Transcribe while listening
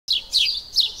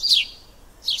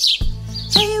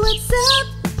Hey, what's up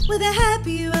with a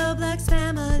happy Roblox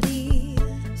family?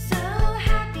 So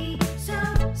happy, so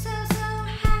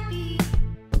happy.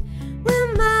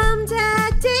 With Mom,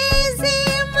 Dad, Daisy,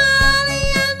 Molly,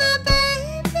 and the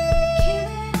baby.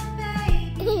 Cute little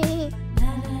baby.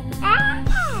 La la la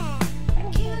la.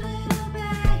 Cute little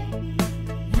baby.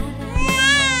 La la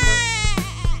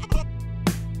la.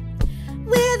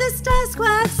 We're the Star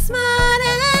Squad, smart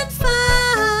and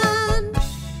fun,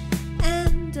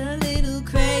 and a little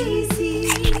crazy.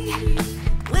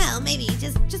 Well, maybe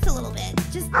just a little bit,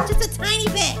 just a tiny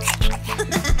bit.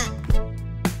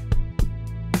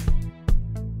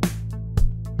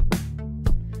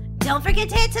 Don't forget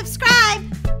to hit subscribe.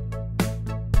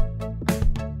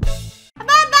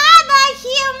 My mama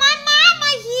here, my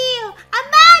mama here.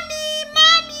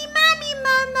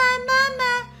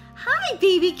 Mama. Hi,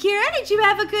 baby Kira. Did you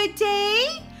have a good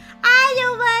day? I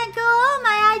don't want to go home.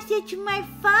 I had too much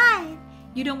fun.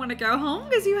 You don't want to go home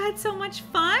because you had so much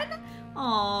fun?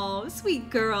 Oh, sweet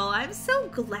girl. I'm so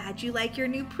glad you like your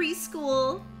new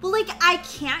preschool. Well, like, I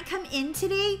can't come in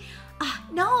today.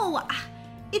 No,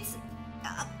 it's...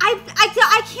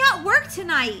 I can't work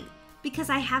tonight because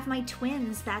I have my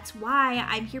twins. That's why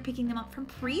I'm here picking them up from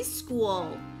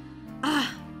preschool.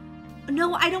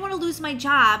 No, I don't want to lose my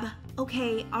job.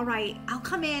 Okay, all right, I'll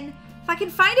come in if I can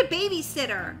find a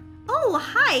babysitter. Oh,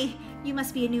 hi. You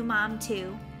must be a new mom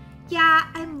too. Yeah,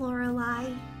 I'm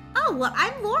Lorelai. Oh, well,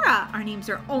 I'm Laura. Our names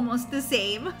are almost the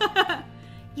same.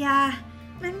 Yeah,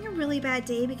 I'm having a really bad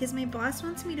day because my boss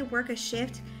wants me to work a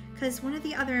shift because one of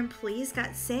the other employees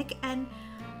got sick and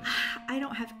I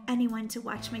don't have anyone to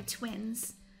watch my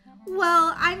twins.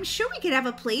 Well, I'm sure we could have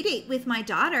a play date with my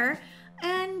daughter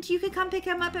and you could come pick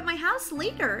them up at my house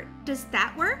later. Does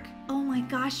that work? Oh my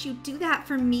gosh, you'd do that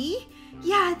for me?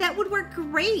 Yeah, that would work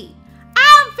great.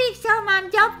 I don't think so, Mom.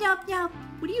 Nope.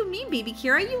 What do you mean, baby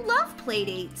Kira? You love play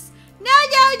dates. No.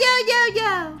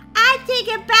 I think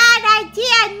a bad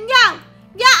idea.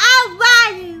 No,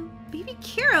 I want to. Baby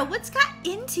Kira, what's got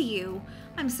into you?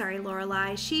 I'm sorry,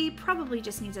 Lorelai. She probably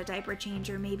just needs a diaper change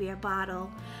or maybe a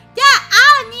bottle. Yeah,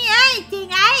 I don't need anything.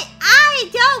 I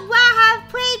don't want to have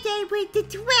play date with the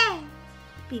twins.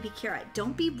 Baby Kira,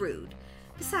 don't be rude.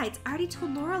 Besides, I already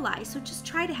told Lorelai, so just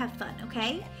try to have fun,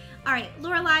 okay? All right,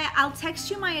 Lorelai, I'll text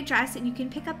you my address and you can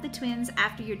pick up the twins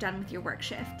after you're done with your work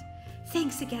shift.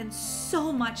 Thanks again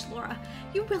so much, Laura.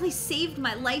 You really saved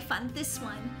my life on this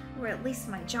one, or at least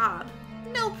my job.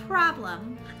 No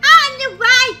problem. I don't know why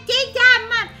I did that,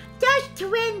 Mom. Those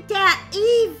twins, they're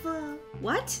evil.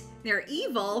 What? They're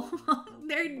evil?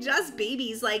 They're just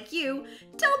babies like you.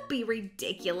 Don't be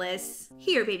ridiculous.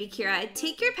 Here, baby Kira,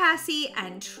 take your passy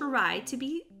and try to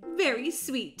be very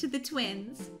sweet to the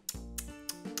twins.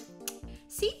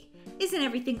 See? Isn't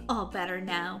everything all better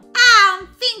now? I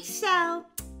don't think so.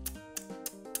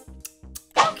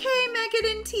 Okay,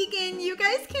 Megan and Tegan, you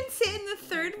guys can sit in the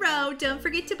third row. Don't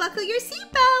forget to buckle your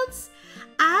seatbelts.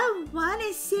 I want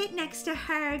to sit next to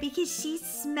her because she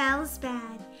smells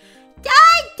bad.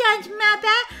 I don't smell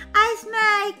bad. I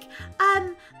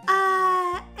smell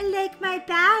like my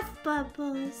bath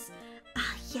bubbles.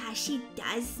 Oh, yeah, she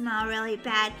does smell really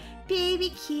bad.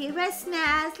 Baby Kira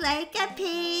smells like a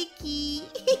piggy.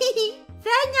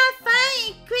 That's not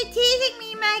funny. Quit teasing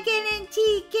me, Megan and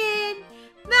Tegan.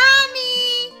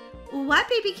 Mommy! What,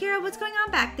 baby Kira? What's going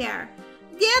on back there?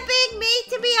 They're being made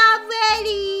to be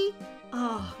already.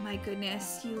 Oh my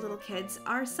goodness, you little kids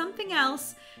are something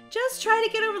else. Just try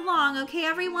to get along, okay,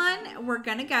 everyone? We're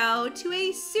gonna go to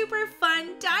a super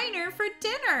fun diner for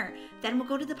dinner. Then we'll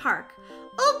go to the park.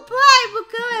 Oh boy, we're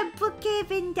going to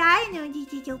Brookhaven Diner, Megan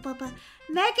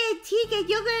and Tegan,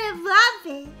 you're gonna love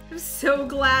it. I'm so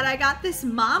glad I got this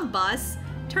mom bus.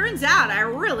 Turns out I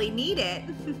really need it.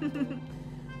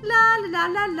 La la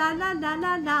la la la la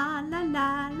la la la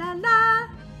la la la.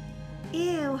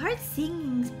 Ew, her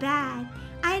singing's bad.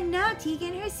 I know,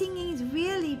 Tegan, her singing is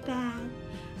really bad.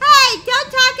 Hey,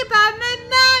 don't talk about my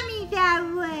mommy that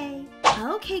way.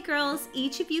 Okay, girls,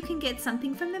 each of you can get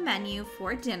something from the menu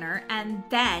for dinner, and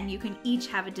then you can each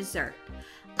have a dessert.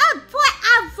 Oh boy,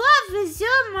 I love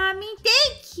dessert, Mommy.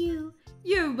 Thank you.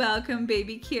 You're welcome,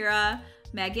 baby Kira.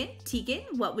 Megan, Tegan,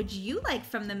 what would you like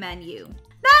from the menu?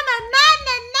 Mama!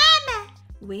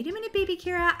 Wait a minute, baby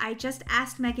Kira. I just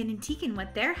asked Megan and Tegan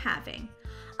what they're having.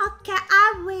 Okay,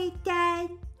 I'll wait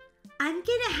then. I'm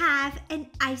gonna have an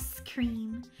ice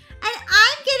cream. And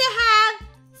I'm gonna have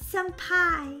some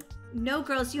pie. No,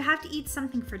 girls, you have to eat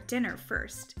something for dinner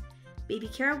first. Baby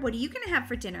Kira, what are you gonna have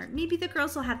for dinner? Maybe the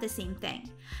girls will have the same thing.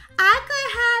 I'm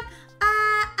gonna have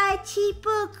a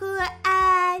cheeseburger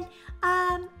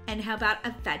and how about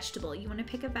a vegetable? You wanna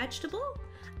pick a vegetable?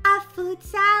 A fruit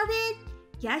salad?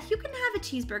 Yeah, you can have a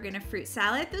cheeseburger and a fruit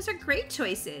salad. Those are great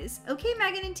choices. Okay,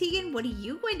 Megan and Tegan, what are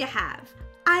you going to have?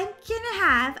 I'm gonna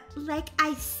have, like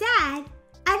I said,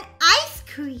 an ice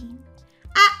cream.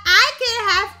 I'm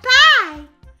gonna have pie.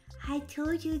 I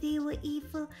told you they were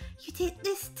evil. You did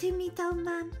this to me though,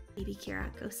 Mom. Baby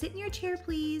Kira, go sit in your chair,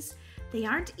 please. They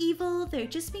aren't evil. They're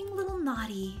just being a little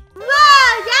naughty.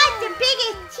 Whoa, that's the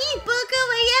biggest cheeseburger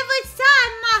I ever saw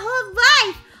in my whole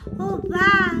life. Oh,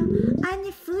 wow. And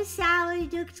the fruit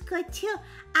salad looks good too.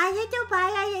 I don't know why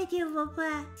I like it,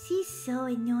 Roblox. She's so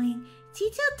annoying.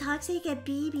 She still talks like a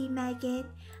baby, Megan.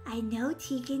 I know,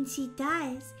 Tegan, she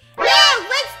does. No,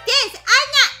 what's this?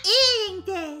 I'm not eating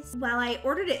this. Well, I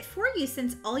ordered it for you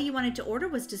since all you wanted to order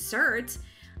was dessert.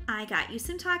 I got you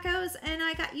some tacos and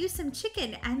I got you some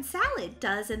chicken and salad.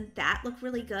 Doesn't that look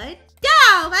really good?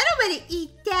 No, I don't want to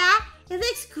eat that. It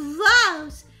looks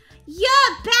gross. You're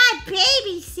a bad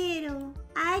babysitter.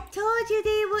 I told you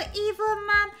they were evil,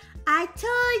 Mom. I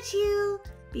told you.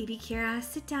 Baby Kira,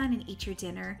 sit down and eat your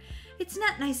dinner. It's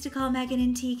not nice to call Megan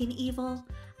and Tegan evil.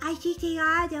 I think they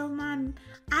are, though, Mom.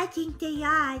 I think they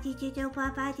are. I'm not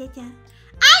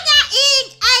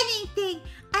eating anything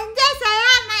unless I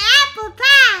have my apple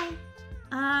pie.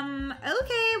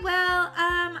 Okay, well,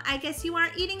 I guess you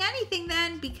aren't eating anything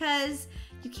then because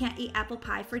you can't eat apple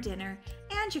pie for dinner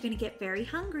and you're gonna get very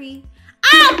hungry.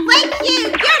 Oh, wait you!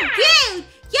 You're rude!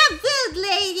 You're rude,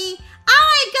 lady! I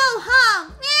wanna go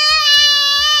home!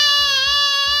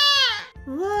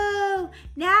 Whoa!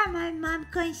 Now my mom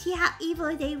can see how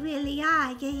evil they really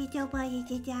are.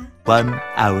 1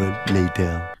 hour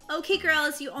later. Okay,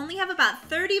 girls, you only have about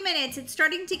 30 minutes. It's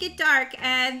starting to get dark,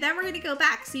 and then we're gonna go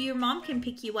back so your mom can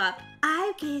pick you up.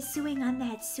 I'll get a swing on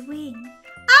that swing.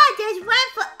 Oh, there's one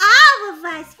for all of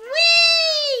us.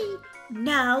 Whee!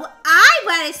 No, I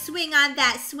want to swing on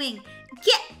that swing.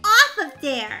 Get off of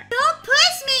there. Don't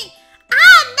push me.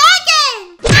 Ah,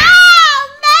 Megan! Oh,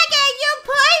 Megan, you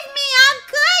pushed me. How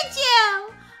could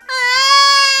you?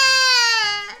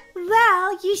 Ah!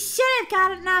 Well, you should have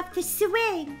gotten off the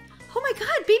swing. Oh my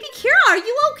God, baby Kira, are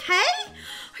you okay?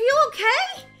 Are you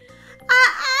okay?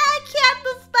 I can't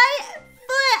move my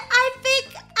foot. I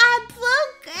think I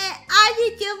broke it.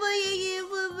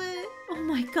 Oh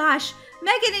my gosh,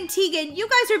 Megan and Tegan, you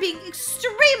guys are being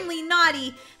extremely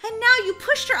naughty. And now you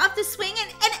pushed her off the swing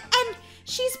and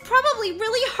she's probably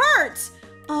really hurt.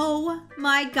 Oh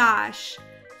my gosh,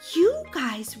 you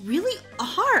guys really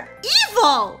are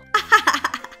evil.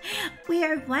 We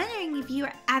are wondering if you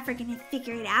are ever gonna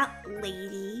figure it out,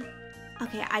 lady.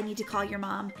 Okay, I need to call your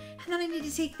mom. And then I need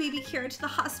to take baby Kira to the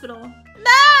hospital. Mom,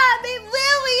 it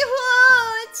really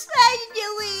hurts.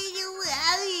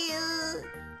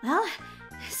 Well,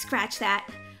 scratch that.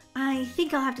 I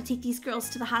think I'll have to take these girls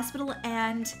to the hospital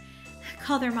and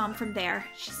call their mom from there.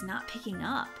 She's not picking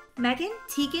up. Megan,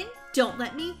 Tegan, don't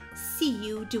let me see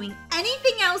you doing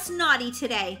anything else naughty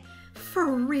today.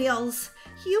 For reals.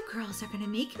 You girls are gonna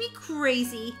make me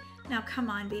crazy. Now come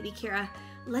on, baby Kira.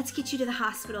 Let's get you to the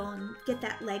hospital and get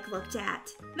that leg looked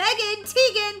at. Megan,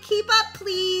 Tegan, keep up,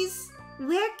 please.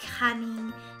 We're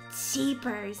coming.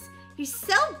 Jeepers. You're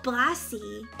so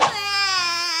bossy.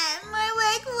 My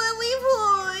leg really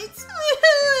hurts.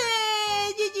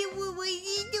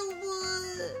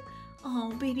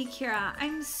 Oh, baby Kira,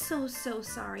 I'm so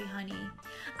sorry, honey.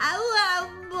 I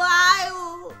want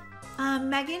a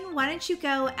Megan, why don't you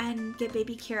go and get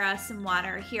baby Kira some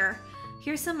water?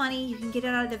 Here's some money. You can get it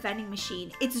out of the vending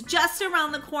machine. It's just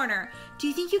around the corner. Do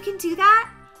you think you can do that?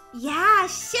 Yeah,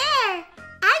 sure.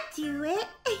 I'd do it.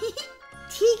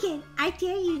 Tegan, I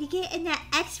dare you to get in that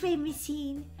x-ray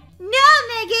machine. No,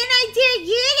 Megan, I dare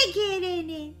you to get in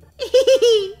it.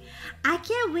 I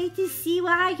can't wait to see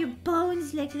what your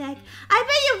bones look like. I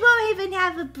bet you won't even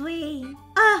have a brain.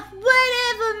 Oh,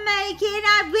 whatever, Megan.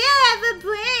 I will have a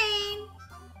brain.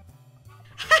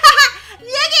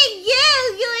 Look at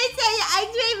you. You're inside the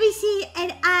x-ray machine,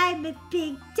 and I'm a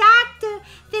big doctor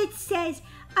that says,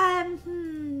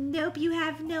 nope, you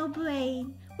have no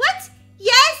brain. What?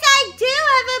 Yes, I do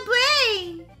have a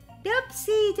brain. Nope,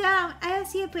 see, you don't. I don't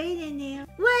see a brain in there.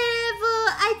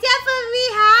 Whatever, I definitely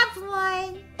have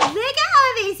one. Look at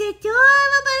all these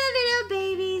adorable little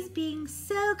babies being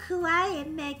so quiet,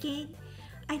 Megan.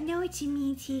 I know what you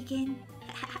mean, Tegan.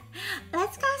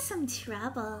 Let's cause some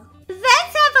trouble.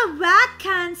 Let's have a rock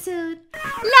concert.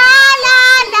 La la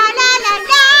la la la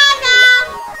la la.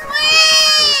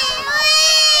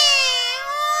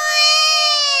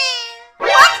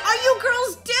 What are you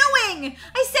girls doing?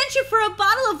 I sent you for a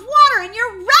bottle of water and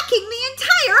you're wrecking the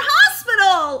entire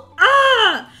hospital.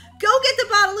 Go get the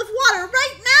bottle of water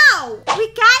right now. We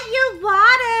got your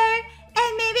water,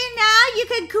 and maybe now you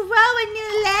could grow a new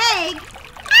leg.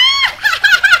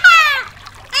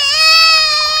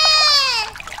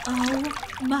 Oh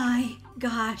my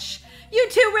gosh. You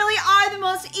two really are the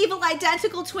most evil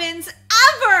identical twins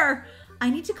ever!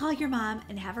 I need to call your mom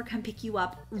and have her come pick you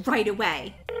up right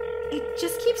away. It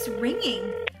just keeps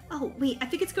ringing. Oh, wait, I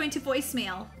think it's going to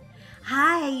voicemail.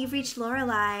 Hi, you've reached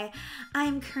Lorelai.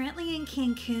 I'm currently in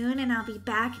Cancun and I'll be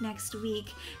back next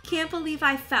week. Can't believe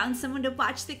I found someone to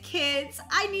watch the kids.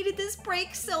 I needed this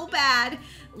break so bad.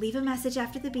 Leave a message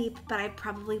after the beep, but I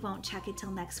probably won't check it till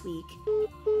next week.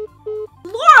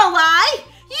 Lorelai,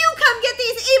 you come get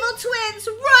these evil twins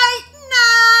right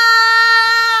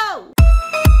now!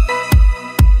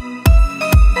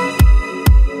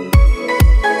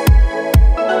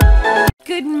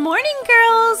 Good morning,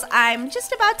 girls. I'm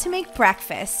just about to make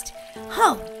breakfast.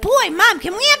 Oh, boy, Mom,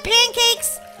 can we have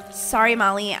pancakes? Sorry,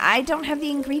 Molly, I don't have the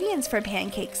ingredients for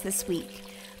pancakes this week.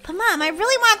 But, Mom, I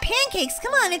really want pancakes.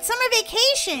 Come on, it's summer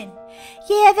vacation.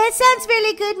 Yeah, that sounds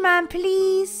really good, Mom,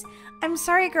 please. I'm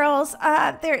sorry, girls.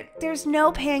 There's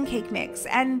no pancake mix,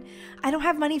 and I don't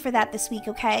have money for that this week,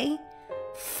 okay?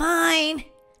 Fine.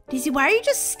 Daisy, why are you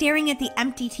just staring at the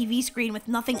empty TV screen with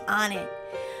nothing on it?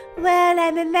 Well,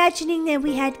 I'm imagining that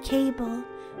we had cable.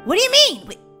 What do you mean?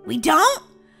 We don't?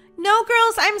 No,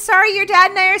 girls, I'm sorry. Your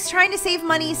dad and I are trying to save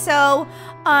money, so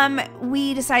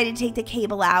we decided to take the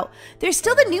cable out. There's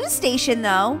still the news station,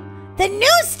 though. The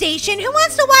news station? Who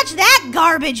wants to watch that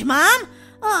garbage, Mom?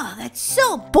 Oh, that's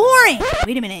so boring.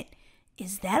 Wait a minute.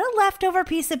 Is that a leftover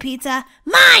piece of pizza?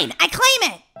 Mine! I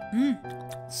claim it!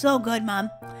 So good, Mom.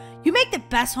 You make the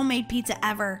best homemade pizza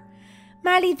ever.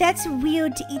 Molly, that's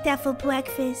weird to eat that for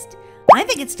breakfast. I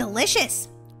think it's delicious.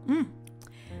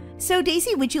 So,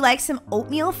 Daisy, would you like some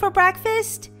oatmeal for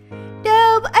breakfast?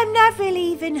 No, I'm not really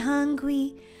even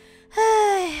hungry.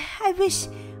 I wish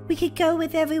we could go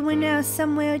with everyone else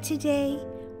somewhere today.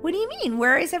 What do you mean?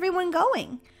 Where is everyone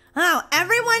going? Oh,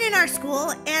 everyone in our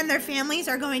school and their families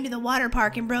are going to the water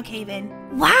park in Brookhaven.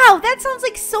 Wow, that sounds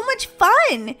like so much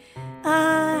fun.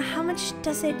 How much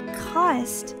does it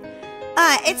cost?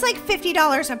 It's like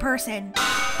 $50 a person.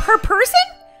 Per person?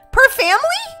 Per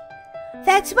family?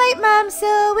 That's right, Mom.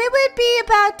 So it would be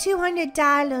about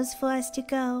 $200 for us to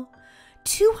go.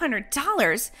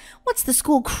 $200? What's the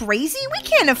school crazy? We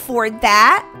can't afford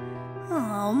that.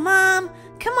 Oh, Mom.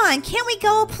 Come on, can't we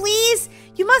go, please?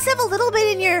 You must have a little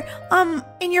bit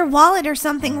in your wallet or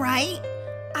something, right?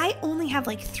 I only have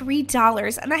like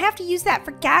 $3 and I have to use that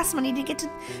for gas money to get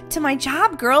to my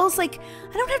job, girls. Like,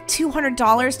 I don't have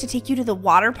 $200 to take you to the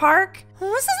water park.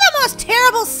 This is the most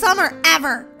terrible summer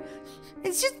ever.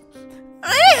 It's just,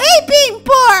 I hate being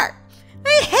poor.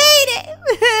 I hate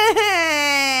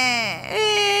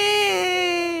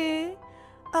it.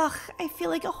 Ugh, I feel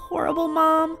like a horrible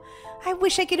mom. I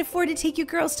wish I could afford to take you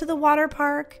girls to the water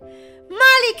park.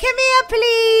 Molly, come here,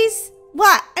 please.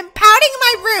 What? I'm pouting in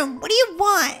my room. What do you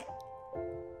want?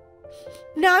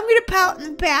 No, I'm gonna pout in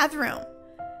the bathroom.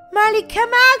 Molly,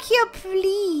 come out here,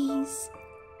 please.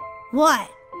 What?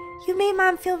 You made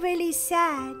Mom feel really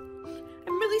sad.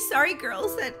 I'm really sorry,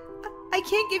 girls, that I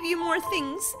can't give you more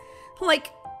things.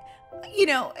 Like, you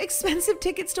know, expensive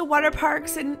tickets to water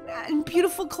parks and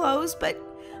beautiful clothes, but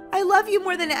I love you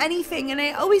more than anything, and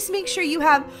I always make sure you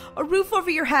have a roof over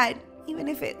your head, even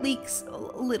if it leaks a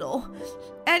little.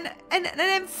 And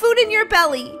food in your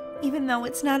belly, even though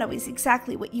it's not always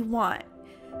exactly what you want.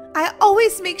 I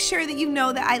always make sure that you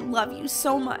know that I love you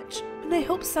so much, and I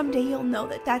hope someday you'll know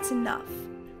that that's enough.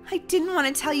 I didn't want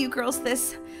to tell you girls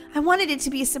this. I wanted it to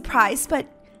be a surprise, but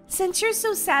since you're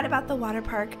so sad about the water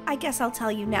park, I guess I'll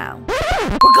tell you now.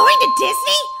 We're going to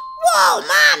Disney? Whoa,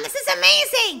 Mom, this is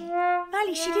amazing!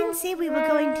 Molly, she didn't say we were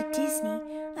going to Disney.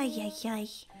 Ay, ay, ay.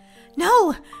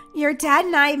 No, your dad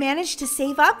and I managed to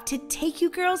save up to take you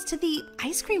girls to the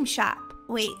ice cream shop.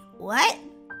 Wait, what?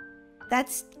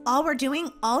 That's all we're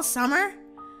doing all summer?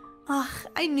 Ugh,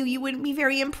 I knew you wouldn't be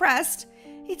very impressed.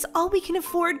 It's all we can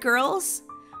afford, girls.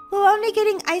 We're only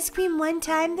getting ice cream one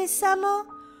time this summer.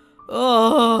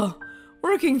 Oh,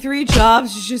 working 3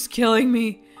 jobs is just killing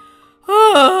me.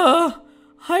 Oh,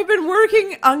 I've been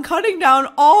working on cutting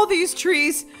down all these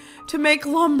trees to make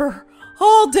lumber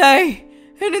all day,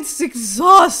 and it's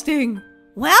exhausting.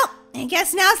 Well, I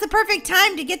guess now's the perfect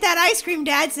time to get that ice cream,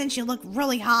 Dad, since you look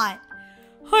really hot.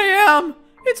 I am.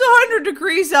 It's 100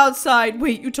 degrees outside.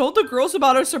 Wait, you told the girls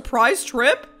about our surprise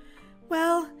trip?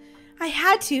 Well, I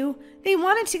had to. They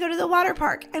wanted to go to the water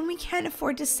park, and we can't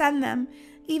afford to send them,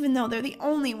 even though they're the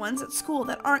only ones at school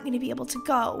that aren't going to be able to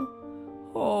go.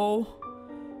 Oh,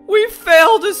 we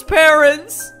failed as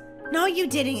parents. No, you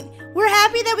didn't. We're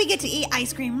happy that we get to eat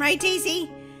ice cream, right, Daisy?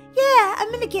 Yeah, I'm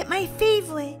going to get my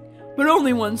favorite. But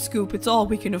only 1 scoop. It's all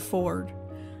we can afford.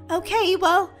 Okay,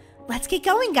 well, let's get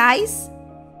going, guys.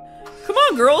 Come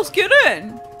on, girls, get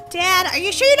in. Dad, are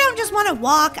you sure you don't just want to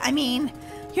walk? I mean,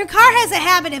 your car has a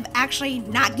habit of actually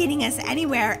not getting us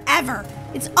anywhere, ever.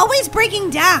 It's always breaking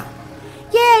down.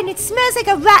 Yeah, and it smells like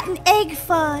a rotten egg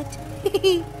fart.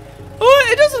 Oh,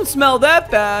 it doesn't smell that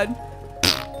bad.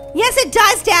 Yes, it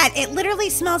does, Dad. It literally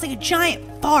smells like a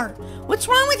giant fart. What's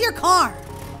wrong with your car?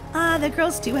 The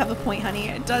girls do have a point, honey.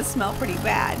 It does smell pretty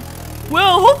bad.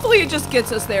 Well, hopefully it just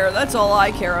gets us there. That's all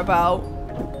I care about.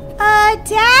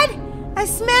 Dad? I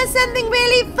smell something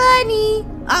really funny.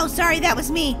 Oh, sorry, that was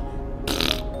me.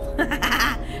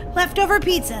 Leftover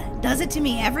pizza. Does it to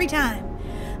me every time.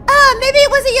 Oh, maybe it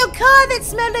wasn't your car that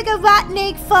smelled like a rotten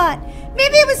egg fart.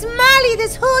 Maybe it was Molly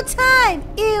this whole time.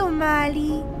 Ew,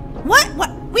 Molly. What?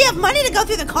 We have money to go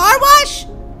through the car wash?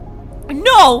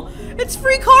 No, it's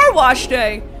free car wash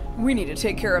day. We need to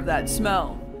take care of that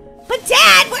smell. But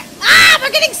Dad,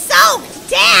 we're getting soaked,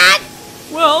 Dad!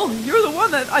 Well, you're the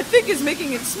one that I think is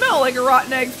making it smell like a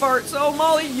rotten egg fart, so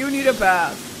Molly, you need a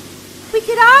bath. We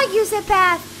could all use a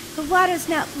bath. The water's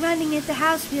not running at the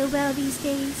house real well these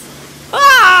days.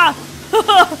 Ah!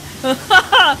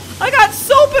 I got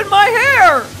soap in my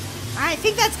hair! I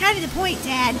think that's kind of the point,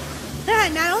 Dad.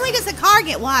 Not only does the car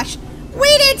get washed,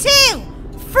 we do too!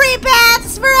 Free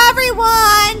baths for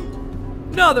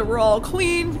everyone! Now that we're all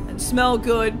clean and smell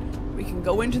good, we can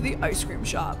go into the ice cream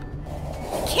shop.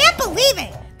 Can't believe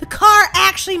it! The car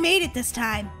actually made it this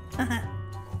time.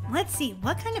 Let's see,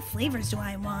 what kind of flavors do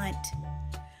I want?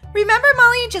 Remember,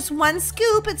 Molly, just one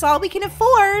scoop, it's all we can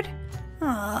afford.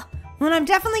 Oh, well, I'm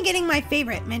definitely getting my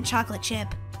favorite mint chocolate chip.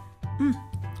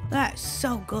 That is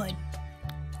so good.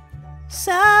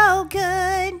 So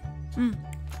good.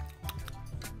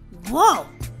 Whoa,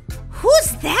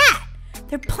 who's that?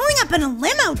 They're pulling up in a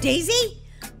limo, Daisy.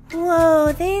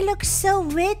 Whoa, they look so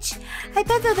rich. I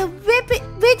bet they're the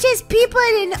richest people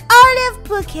in all of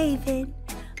Brookhaven.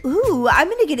 Ooh, I'm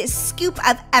gonna get a scoop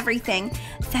of everything.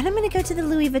 Then I'm gonna go to the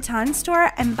Louis Vuitton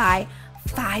store and buy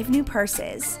 5 new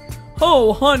purses.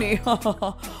 Oh, honey,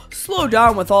 slow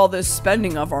down with all this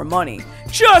spending of our money.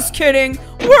 Just kidding,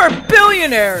 we're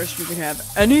billionaires. You can have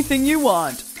anything you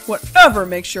want, whatever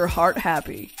makes your heart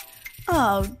happy.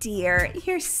 Oh dear,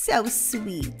 you're so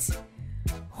sweet.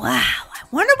 Wow, I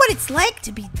wonder what it's like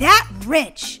to be that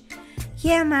rich.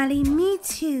 Yeah, Molly, me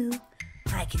too.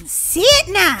 I can see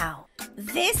it now.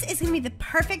 This is gonna be the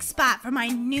perfect spot for my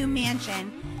new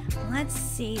mansion. Let's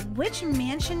see, which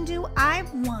mansion do I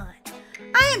want?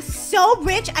 I am so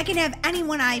rich, I can have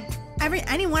anyone I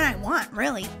want,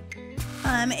 really.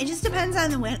 It just depends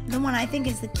on the one I think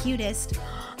is the cutest.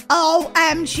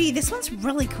 OMG, this one's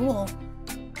really cool.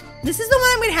 This is the one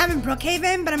I'm gonna have in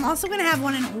Brookhaven, but I'm also gonna have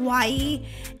one in Hawaii,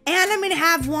 and I'm gonna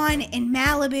have one in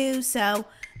Malibu, so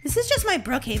this is just my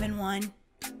Brookhaven one.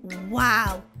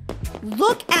 Wow.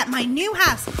 Look at my new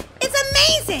house.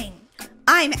 It's amazing.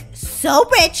 I'm so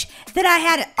rich that I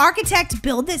had an architect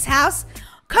build this house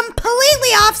completely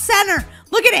off center.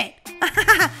 Look at it.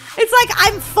 It's like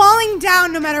I'm falling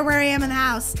down no matter where I am in the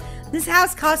house. This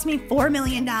house cost me $4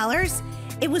 million.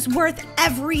 It was worth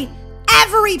every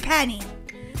penny.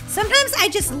 Sometimes I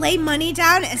just lay money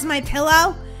down as my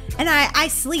pillow and I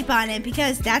sleep on it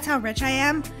because that's how rich I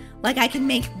am. Like I can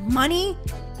make money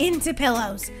into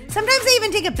pillows. Sometimes I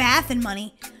even take a bath in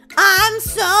money. I'm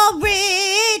so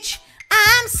rich.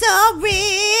 I'm so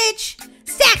rich.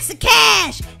 Stacks of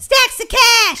cash. Stacks of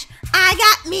cash. I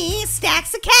got me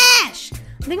stacks of cash.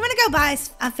 I think I'm gonna go buy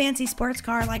a fancy sports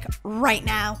car like right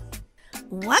now.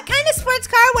 What kind of sports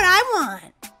car would I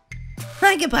want?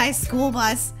 I could buy a school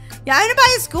bus. Yeah, I'm gonna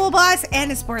buy a school bus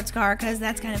and a sports car because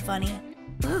that's kind of funny.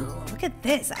 Ooh, look at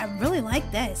this. I really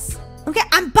like this. Okay,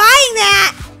 I'm buying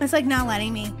that. It's like not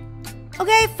letting me.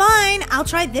 Okay, fine. I'll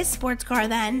try this sports car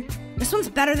then. This one's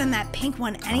better than that pink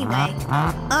one anyway.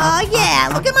 Oh yeah,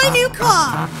 look at my new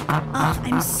car. Oh,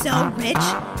 I'm so rich.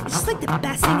 It's just like the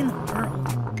best thing in the world.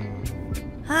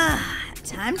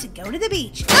 Time to go to the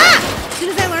beach. As soon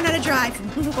as I learn how to drive.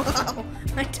 Whoa,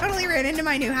 I totally ran into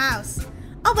my new house.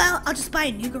 Oh well, I'll just buy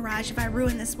a new garage if I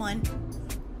ruin this one.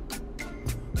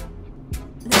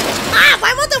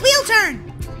 Why won't the wheel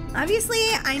turn?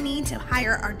 Obviously, I need to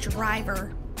hire our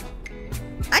driver.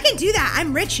 I can do that.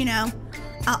 I'm rich, you know.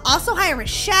 I'll also hire a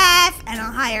chef, and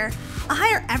I'll hire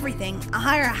everything. I'll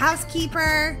hire a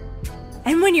housekeeper.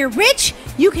 And when you're rich,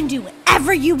 you can do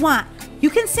whatever you want. You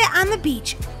can sit on the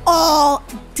beach all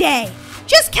day,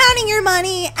 just counting your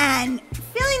money and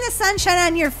feeling the sunshine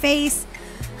on your face.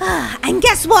 And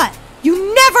guess what?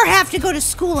 You never have to go to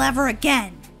school ever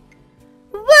again.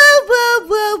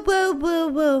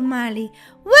 Whoa, Molly.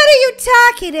 What are you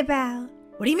talking about?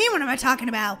 What do you mean, what am I talking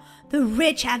about? The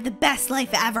rich have the best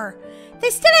life ever. They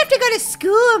still have to go to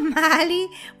school, Molly,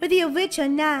 whether you're rich or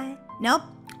not. Nope.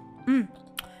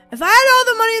 If I had all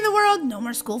the money in the world, no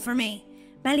more school for me.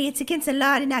 Molly, it's against the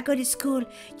law to not go to school.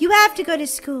 You have to go to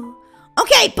school.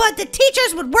 Okay, but the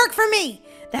teachers would work for me.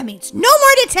 That means no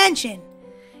more detention.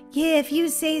 Yeah, if you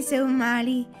say so,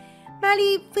 Molly.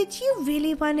 Molly, would you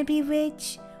really want to be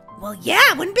rich? Well,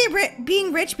 yeah, wouldn't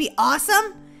being rich be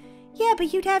awesome? Yeah,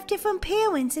 but you'd have different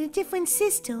parents and a different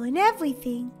sister and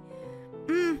everything.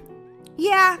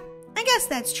 Yeah, I guess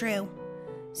that's true.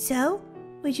 So,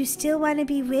 would you still want to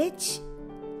be rich?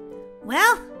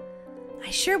 Well,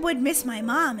 I sure would miss my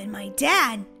mom and my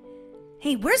dad.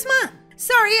 Hey, where's Mom?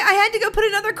 Sorry, I had to go put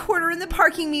another quarter in the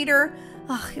parking meter.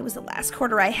 Ugh, it was the last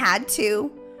quarter I had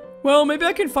to. Well, maybe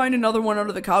I can find another one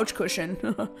under the couch cushion.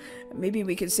 Maybe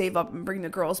we could save up and bring the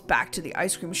girls back to the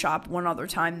ice cream shop one other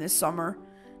time this summer.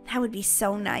 That would be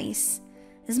so nice.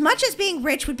 As much as being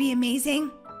rich would be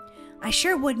amazing, I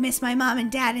sure would miss my mom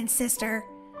and dad and sister.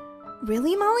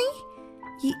 Really, Molly?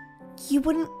 You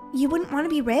wouldn't want to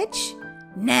be rich?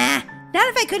 Nah, not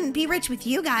if I couldn't be rich with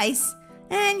you guys.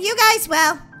 And you guys,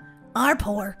 well, are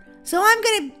poor. So I'm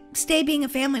gonna stay being a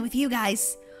family with you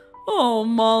guys. Oh,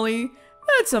 Molly,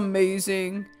 that's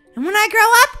amazing. And when I grow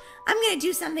up, I'm gonna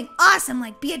do something awesome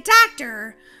like be a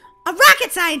doctor, a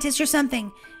rocket scientist or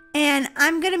something. And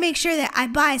I'm gonna make sure that I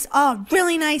buy us all a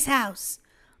really nice house.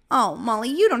 Oh, Molly,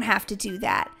 you don't have to do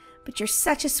that, but you're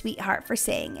such a sweetheart for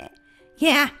saying it.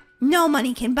 Yeah, no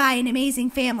money can buy an amazing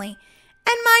family,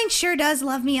 and mine sure does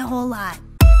love me a whole lot.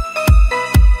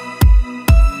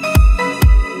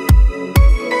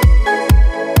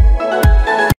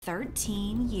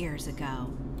 Years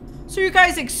ago. So you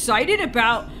guys excited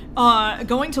about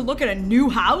going to look at a new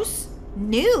house?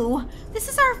 New? This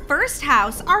is our first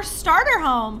house, our starter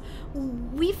home.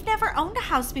 We've never owned a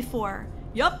house before.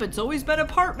 Yup, it's always been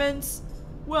apartments.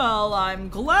 Well, I'm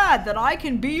glad that I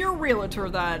can be your realtor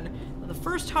then. The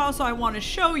first house I want to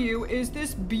show you is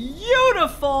this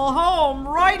beautiful home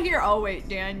right here. Oh wait,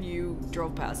 Dan, you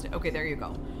drove past it. Okay, there you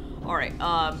go. All right,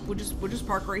 we'll just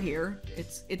park right here.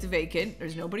 It's vacant.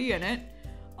 There's nobody in it.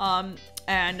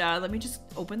 Let me just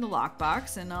open the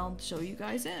lockbox and I'll show you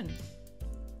guys in.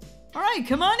 All right,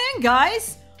 come on in,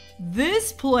 guys.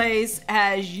 This place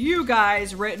has you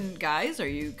guys written. Guys, are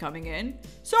you coming in?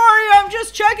 Sorry, I'm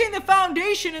just checking the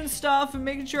foundation and stuff and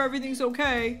making sure everything's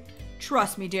okay.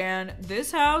 Trust me, Dan,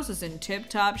 this house is in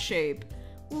tip-top shape.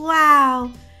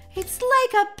 Wow, it's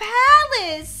like a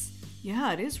palace.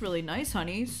 Yeah, it is really nice,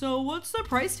 honey. So what's the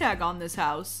price tag on this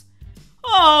house?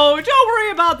 Oh, don't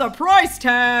worry about the price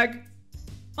tag.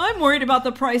 I'm worried about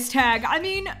the price tag. I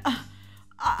mean,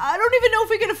 I don't even know if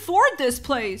we can afford this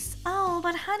place. Oh,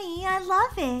 but honey, I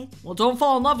love it. Well, don't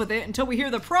fall in love with it until we hear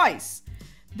the price.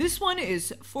 This one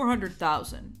is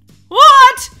 $400,000.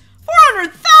 What?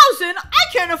 $400,000? I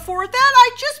can't afford that.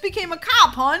 I just became a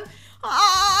cop, hon.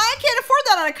 I can't afford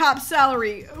that on a cop's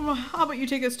salary. How about you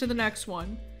take us to the next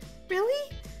one?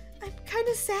 Really? I'm kind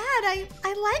of sad. I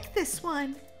like this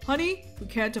one. Honey, we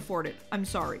can't afford it. I'm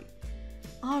sorry.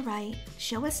 All right,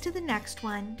 show us to the next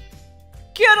one.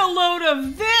 Get a load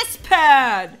of this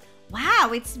pad!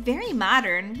 Wow, it's very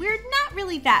modern. We're not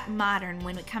really that modern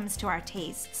when it comes to our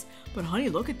tastes. But honey,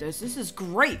 look at this. This is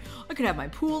great. I could have my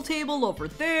pool table over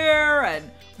there and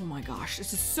oh my gosh,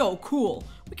 this is so cool.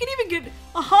 We can even get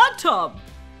a hot tub.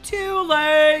 Too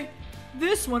late.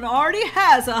 This one already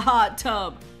has a hot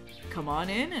tub. Come on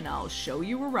in and I'll show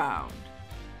you around.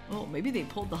 Oh, maybe they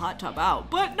pulled the hot tub out,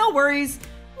 but no worries.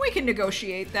 We can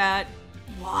negotiate that.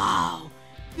 Wow,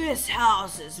 this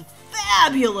house is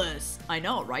fabulous. I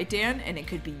know, right, Dan? And it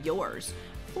could be yours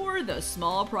for the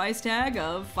small price tag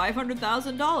of $500,000.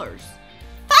 $500,000?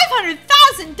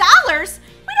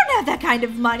 We don't have that kind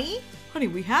of money. Honey,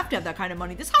 we have to have that kind of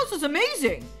money. This house is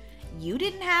amazing. You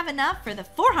didn't have enough for the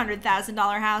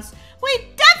 $400,000 house. We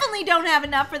definitely don't have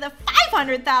enough for the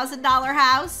 $500,000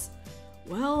 house.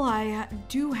 Well, I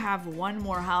do have one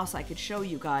more house I could show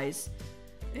you guys.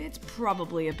 It's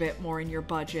probably a bit more in your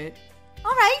budget.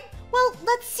 All right, well,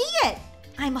 let's see it.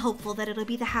 I'm hopeful that it'll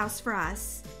be the house for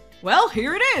us. Well,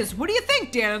 here it is. What do you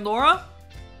think, Dan and Laura?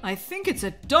 I think it's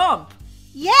a dump.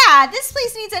 Yeah, this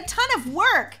place needs a ton of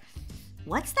work.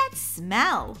 What's that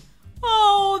smell?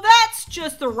 Oh, that's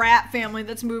just the rat family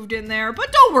that's moved in there.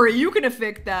 But don't worry, you can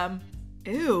evict them.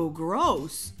 Ew,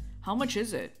 gross. How much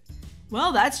is it?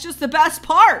 Well, that's just the best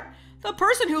part. The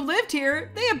person who lived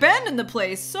here, they abandoned the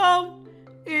place, so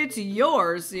it's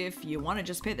yours if you want to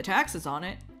just pay the taxes on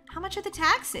it. How much are the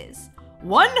taxes?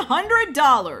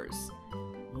 $100.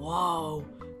 Whoa,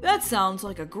 that sounds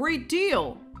like a great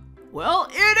deal. Well,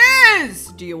 it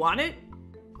is! Do you want it?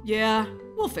 Yeah,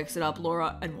 we'll fix it up,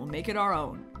 Laura, and we'll make it our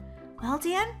own. Well,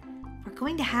 Dan, we're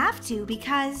going to have to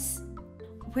because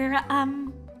we're,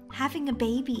 having a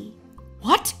baby.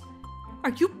 What?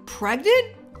 Are you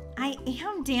pregnant? I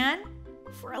am, Dan,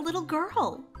 for a little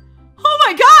girl. Oh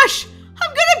my gosh!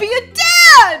 I'm gonna be a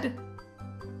dad!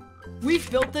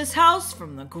 We've built this house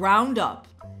from the ground up.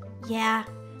 Yeah,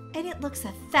 and it looks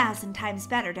 1,000 times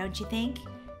better, don't you think?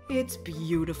 It's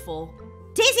beautiful.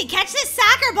 Daisy, catch this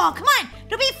soccer ball. Come on,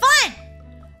 it'll be fun.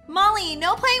 Molly,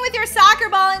 no playing with your soccer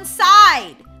ball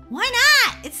inside. Why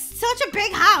not? It's such a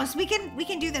big house. We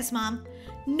can do this, Mom.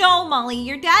 No, Molly,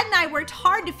 your dad and I worked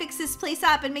hard to fix this place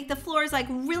up and make the floors like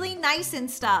really nice and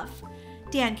stuff.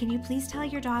 Dan, can you please tell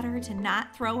your daughter to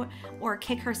not throw or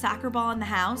kick her soccer ball in the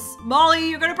house? Molly,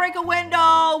 you're gonna break a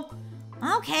window!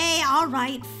 Okay, all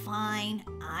right, fine.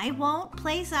 I won't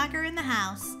play soccer in the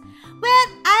house. Well,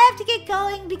 I have to get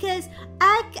going because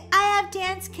I have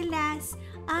dance class.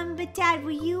 But Dad,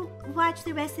 will you watch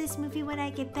the rest of this movie when I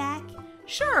get back?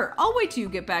 Sure, I'll wait till you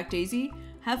get back, Daisy.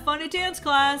 Have fun at dance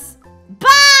class.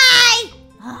 Bye!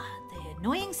 The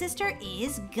annoying sister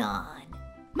is gone.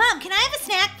 Mom, can I have a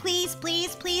snack, please,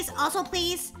 please, please? Also,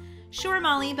 please? Sure,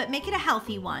 Molly, but make it a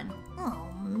healthy one. Oh,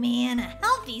 man, a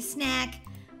healthy snack.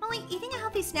 Molly, eating a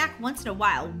healthy snack once in a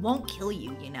while won't kill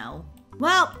you, you know.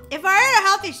 Well, if I eat a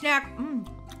healthy snack,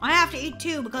 I have to eat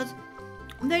two because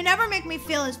they never make me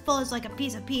feel as full as like a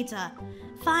piece of pizza.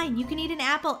 Fine, you can eat an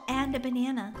apple and a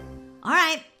banana. All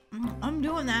right, I'm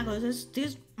doing that because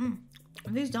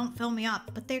these don't fill me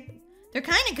up, but they're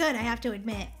kind of good, I have to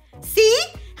admit. See?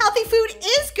 Healthy food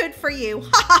is good for you.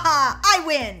 Ha ha ha, I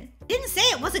win. Didn't say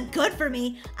it wasn't good for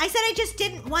me. I said I just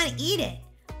didn't want to eat it.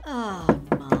 Oh,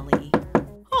 Molly.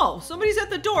 Oh, somebody's at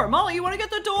the door. Molly, you wanna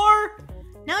get the door?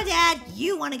 No, Dad,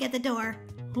 you want to get the door.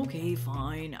 Okay,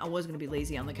 fine. I was gonna be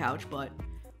lazy on the couch, but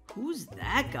who's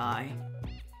that guy?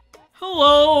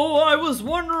 Hello, I was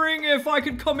wondering if I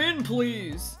could come in,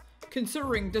 please.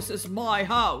 Considering this is my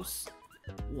house.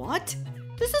 What?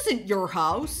 This isn't your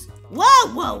house. Whoa,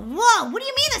 whoa, whoa. What do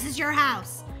you mean this is your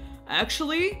house?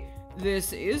 Actually,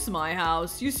 this is my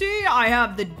house. You see, I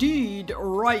have the deed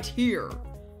right here.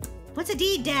 What's a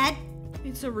deed, Dad?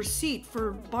 It's a receipt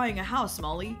for buying a house,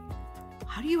 Molly.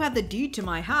 How do you have the deed to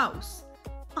my house?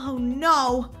 Oh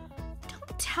no.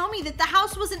 Don't tell me that the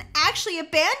house wasn't actually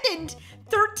abandoned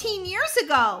 13 years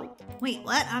ago. Wait,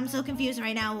 what? I'm so confused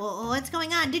right now. What's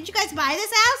going on? Did you guys buy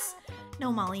this house?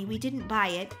 No, Molly, we didn't buy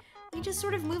it. We just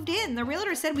sort of moved in. The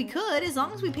realtor said we could as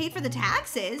long as we paid for the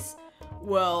taxes.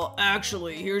 Well,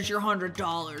 actually, here's your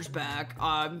 $100 back.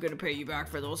 I'm gonna pay you back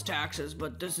for those taxes,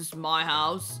 but this is my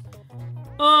house.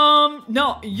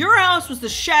 No, your house was the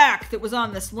shack that was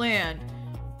on this land.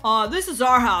 This is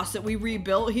our house that we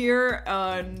rebuilt here,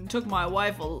 and took my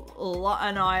wife a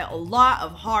lot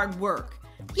of hard work.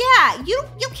 Yeah, you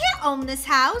can't own this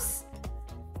house.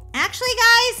 Actually,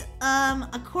 guys,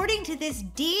 according to this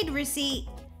deed receipt,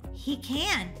 he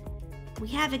can. We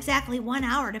have exactly 1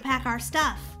 hour to pack our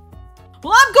stuff.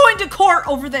 Well, I'm going to court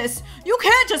over this. You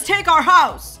can't just take our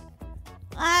house.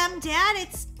 Dad,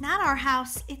 it's not our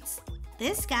house. It's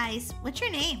this guy's. What's your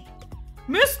name?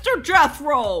 Mr.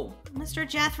 Jethro. Mr.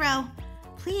 Jethro,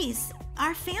 please,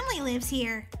 our family lives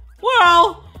here.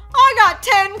 Well, I got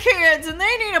 10 kids and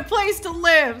they need a place to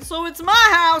live, so it's my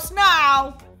house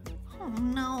now. Oh,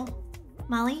 no.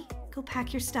 Molly, go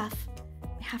pack your stuff.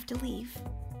 We have to leave.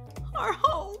 Our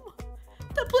home.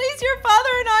 The place your father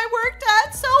and I worked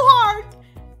at so hard.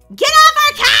 Get off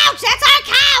our couch! That's our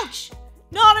couch!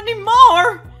 Not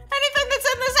anymore. Anything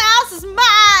that's in this house is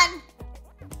mine.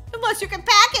 Unless you can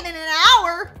pack it in an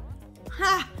hour.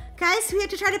 Guys, we have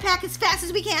to try to pack as fast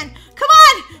as we can. Come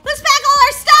on, let's pack all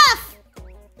our stuff.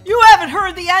 You haven't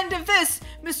heard the end of this,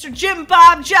 Mr. Jim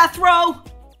Bob Jethro.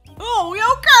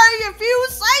 Oh, okay, if you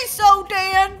say so,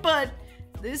 Dan, but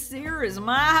this here is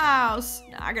my house.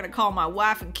 Now, I gotta call my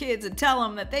wife and kids and tell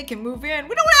them that they can move in.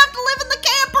 We don't have to live in the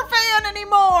camper van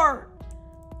anymore.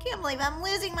 Can't believe I'm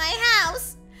losing my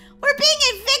house. We're being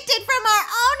evicted from our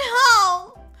own home.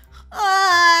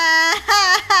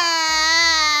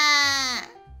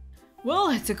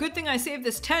 Well, it's a good thing I saved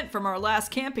this tent from our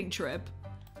last camping trip.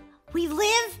 We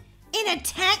live in a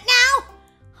tent now?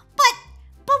 But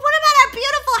what about our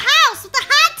beautiful house with the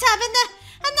hot tub and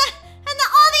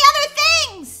all the other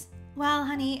things? Well,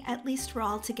 honey, at least we're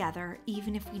all together,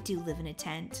 even if we do live in a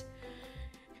tent.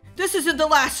 This isn't the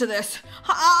last of this.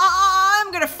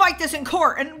 I'm gonna fight this in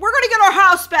court, and we're gonna get our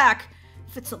house back.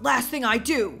 If it's the last thing I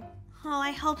do. Oh,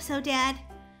 I hope so, Dad.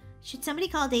 Should somebody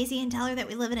call Daisy and tell her that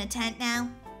we live in a tent now?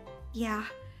 Yeah.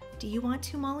 Do you want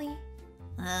to, Molly?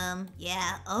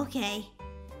 Yeah, okay.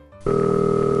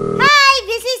 Hi,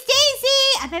 this is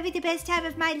Daisy. I'm having the best time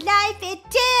of my life at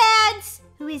dance.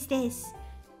 Who is this?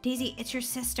 Daisy, it's your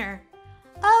sister.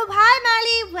 Oh,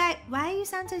 hi, Molly. Why you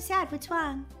sound so sad? What's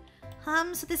wrong?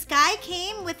 So this guy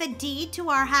came with a deed to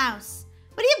our house.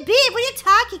 What do you mean? What are you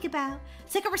talking about?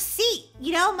 It's like a receipt.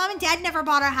 You know, Mom and Dad never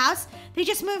bought our house. They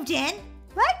just moved in.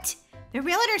 What? The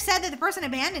realtor said that the person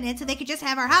abandoned it so they could just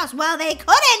have our house. Well, they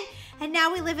couldn't. And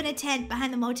now we live in a tent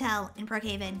behind the motel in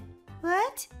Brookhaven.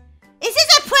 What? Is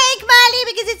this a prank, Molly?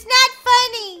 Because it's not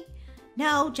funny.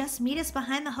 No, just meet us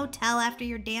behind the hotel after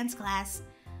your dance class.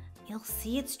 You'll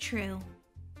see it's true.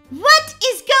 What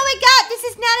is going on? This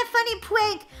is not a funny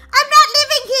prank. I'm not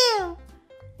living here.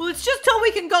 Well, it's just till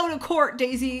we can go to court,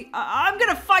 Daisy. I'm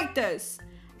gonna fight this.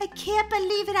 I can't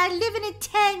believe it. I live in a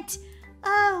tent.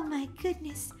 Oh my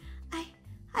goodness.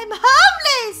 I'm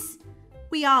homeless.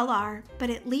 We all are, but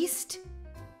at least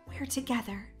we're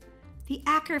together. The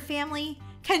Acker family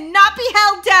cannot be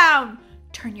held down.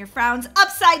 Turn your frowns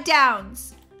upside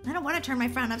downs. I don't want to turn my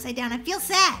frown upside down. I feel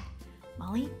sad.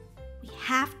 Molly, we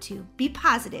have to be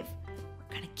positive.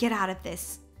 We're going to get out of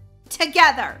this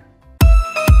together.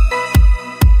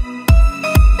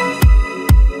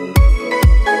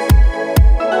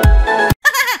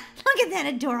 Look at that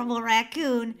adorable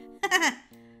raccoon.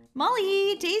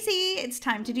 Molly, Daisy, it's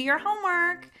time to do your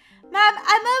homework. Mom,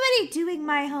 I'm already doing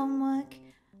my homework.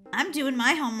 I'm doing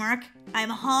my homework. I'm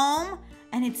home,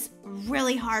 and it's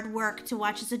really hard work to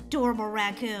watch this adorable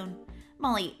raccoon.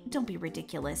 Molly, don't be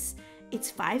ridiculous. It's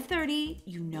 5:30.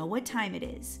 You know what time it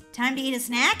is. Time to eat a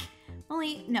snack?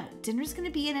 Molly, no. Dinner's going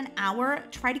to be in an hour.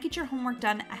 Try to get your homework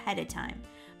done ahead of time.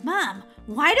 Mom,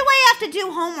 why do I have to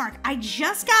do homework? I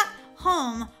just got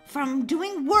home from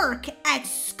doing work at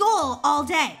school all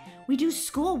day. We do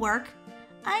schoolwork.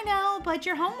 I know, but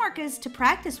your homework is to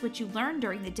practice what you learned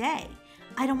during the day.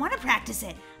 I don't want to practice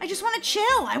it. I just want to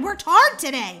chill. I worked hard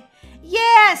today.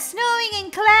 Yeah, snowing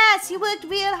in class. You worked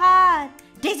real hard.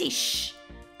 Daisy, shh.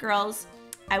 Girls,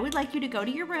 I would like you to go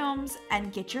to your rooms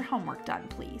and get your homework done,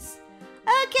 please.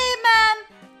 Okay, Mom.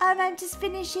 I'm just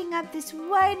finishing up this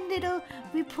one little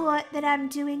report that I'm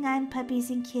doing on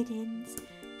puppies and kittens.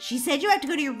 She said you have to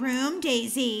go to your room,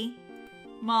 Daisy.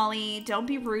 Molly, don't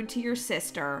be rude to your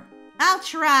sister. I'll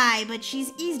try, but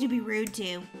she's easy to be rude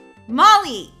to.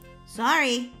 Molly!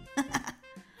 Sorry.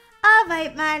 All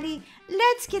right, Molly.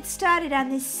 Let's get started on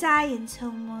this science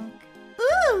homework.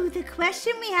 Ooh, the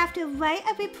question we have to write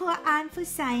a report on for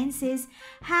science is,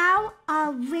 how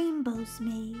are rainbows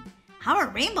made? How are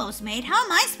rainbows made? How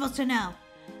am I supposed to know?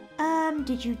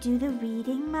 Did you do the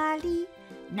reading, Molly?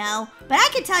 No, but I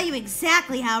can tell you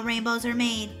exactly how rainbows are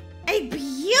made. A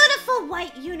beautiful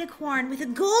white unicorn with a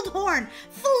gold horn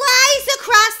flies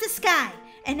across the sky.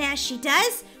 And as she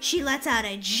does, she lets out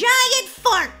a giant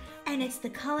fart. And it's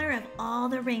the color of all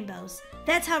the rainbows.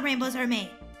 That's how rainbows are made.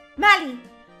 Molly,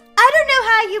 I don't know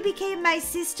how you became my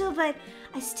sister, but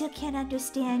I still can't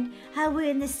understand how we're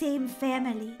in the same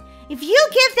family. If you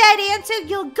give that answer,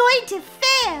 you're going to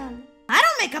fail. I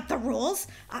don't make up the rules.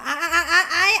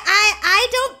 I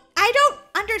don't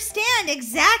understand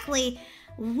exactly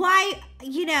why,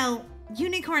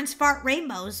 unicorns fart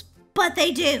rainbows, but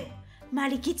they do.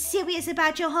 Molly, get serious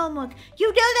about your homework. You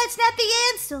know that's not the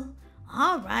answer.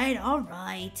 All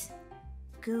right.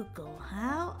 Google,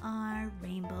 how are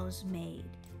rainbows made?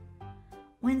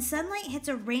 When sunlight hits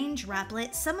a rain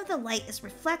droplet, some of the light is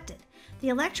reflected. The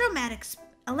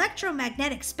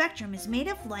electromagnetic spectrum is made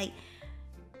of light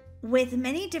with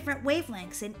many different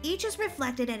wavelengths, and each is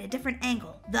reflected at a different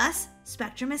angle. Thus,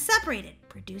 spectrum is separated,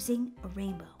 producing a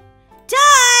rainbow.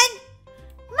 Done!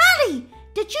 Molly,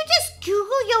 did you just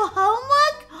Google your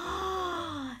homework?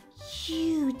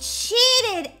 You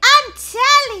cheated, I'm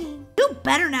telling. You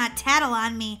better not tattle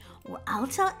on me, or I'll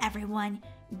tell everyone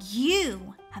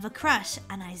you have a crush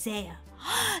on Isaiah.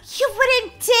 You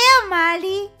wouldn't dare,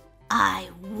 Molly. I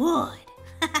would.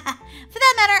 For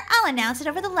that matter, I'll announce it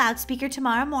over the loudspeaker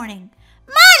tomorrow morning.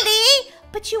 Molly!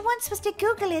 But you weren't supposed to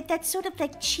Google it. That's sort of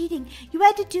like cheating. You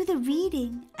had to do the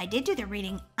reading. I did do the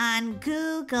reading on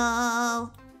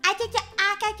Google.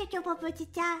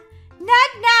 Not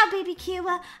now, baby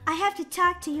Kira. I have to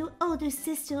talk to your older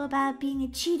sister about being a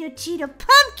cheater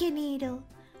pumpkin eater.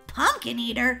 Pumpkin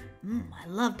eater? I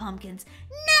love pumpkins.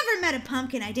 Never met a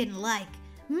pumpkin I didn't like.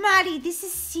 Molly, this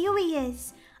is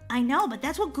serious. I know, but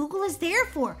that's what Google is there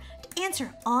for, to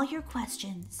answer all your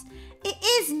questions. It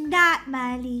is not,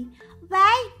 Molly.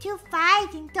 Why you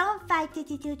fighting? Don't fight.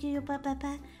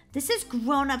 This is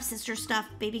grown-up sister stuff,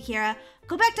 baby Kira.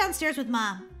 Go back downstairs with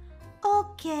Mom.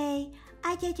 Okay.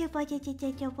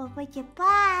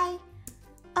 Bye.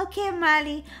 Okay,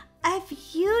 Molly.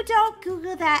 If you don't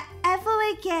Google that ever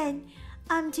again,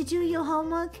 to do your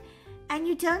homework, and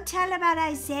you don't tell about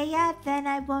Isaiah, then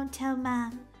I won't tell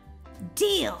Mom.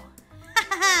 Deal.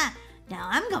 Now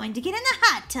I'm going to get in the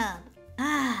hot tub.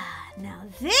 Now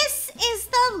this is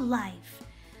the life.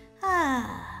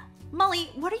 Molly,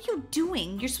 what are you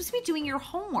doing? You're supposed to be doing your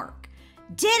homework.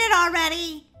 Did it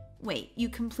already. Wait, you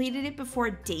completed it before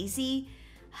Daisy?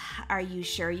 Are you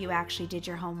sure you actually did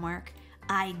your homework?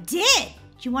 I did.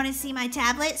 Do you want to see my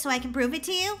tablet so I can prove it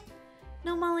to you?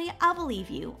 No, Molly, I'll believe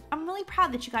you. I'm really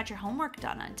proud that you got your homework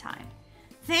done on time.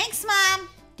 Thanks, Mom.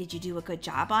 Did you do a good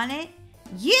job on it?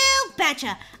 You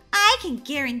betcha. I can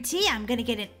guarantee I'm going to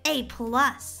get an A+.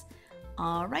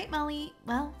 All right, Molly.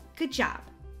 Well, good job.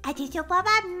 I did your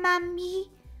baba, Mommy.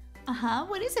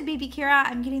 What is it, baby Kira?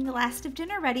 I'm getting the last of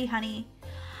dinner ready, honey.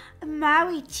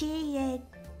 Molly cheated.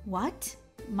 What?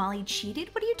 Molly cheated?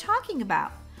 What are you talking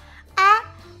about?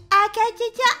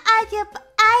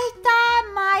 I thought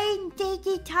Molly and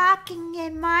Daisy talking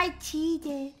and Molly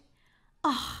cheated.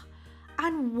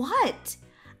 On what?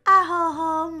 Her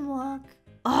homework.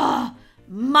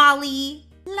 Molly.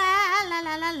 La la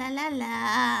la la la la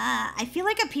la. I feel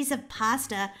like a piece of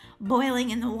pasta boiling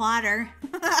in the water.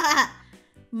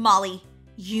 Molly,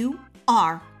 you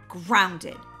are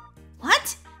grounded.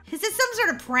 What? Is this some sort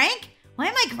of prank? Why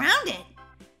am I grounded?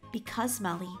 Because,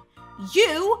 Molly,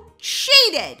 you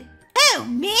cheated. Who,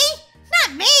 me?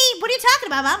 Not me. What are you talking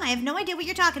about, Mom? I have no idea what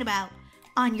you're talking about.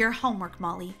 On your homework,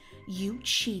 Molly, you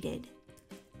cheated.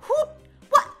 Who?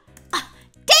 What?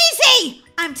 Daisy!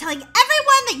 I'm telling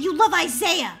everyone that you love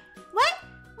Isaiah. What?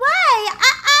 Why?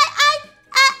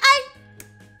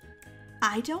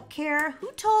 I don't care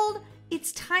who told.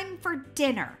 It's time for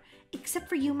dinner. Except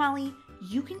for you, Molly.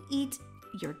 You can eat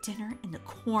your dinner in the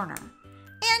corner.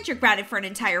 And you're grounded for an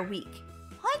entire week.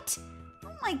 What?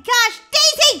 Oh my gosh,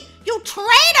 Daisy! You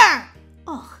traitor!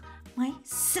 Ugh, my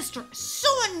sister is so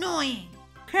annoying.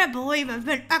 Can't believe I've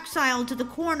been exiled to the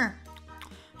corner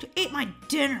to eat my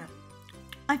dinner.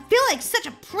 I feel like such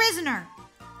a prisoner.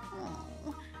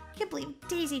 Oh, can't believe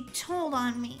Daisy told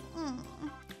on me.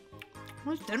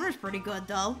 This dinner's pretty good,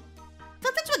 though. I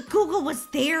thought that's what Google was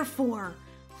there for.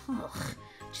 Ugh,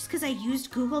 just because I used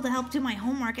Google to help do my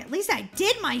homework, at least I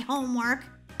did my homework.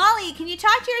 Molly, can you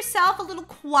talk to yourself a little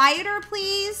quieter,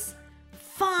 please?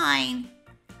 Fine.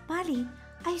 Molly,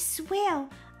 I swear,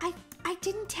 I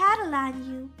didn't tattle on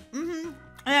you.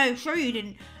 Yeah, sure you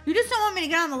didn't. You just don't want me to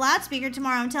get on the loudspeaker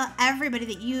tomorrow and tell everybody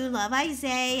that you love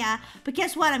Isaiah. But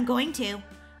guess what? I'm going to.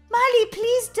 Molly,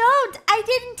 please don't. I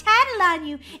didn't tattle on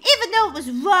you, even though it was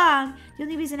wrong. The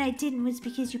only reason I didn't was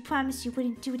because you promised you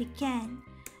wouldn't do it again.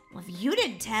 Well, if you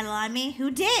didn't tattle on me,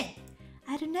 who did?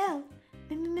 I don't know.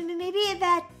 Maybe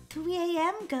that 3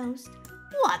 a.m. ghost.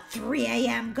 What 3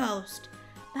 a.m. ghost?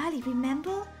 Molly,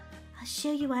 remember? I'll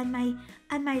show you on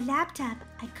my laptop.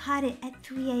 I caught it at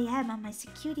 3 a.m. on my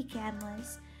security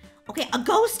cameras. Okay, a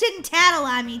ghost didn't tattle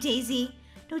on me, Daisy.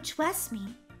 No, trust me.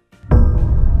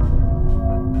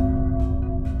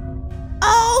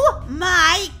 Oh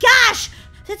my gosh!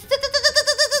 There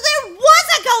was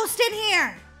a ghost in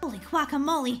here! Holy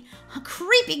guacamole, a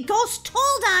creepy ghost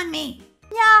told on me!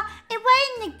 No, it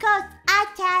wasn't a ghost. I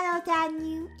tattled on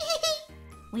you.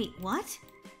 Wait, what?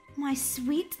 My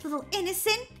sweet little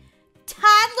innocent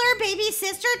toddler baby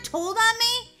sister told on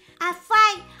me? I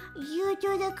fight. You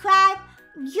do the crime.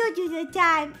 You do the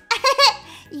time.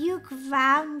 You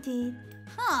grounded.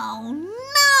 Oh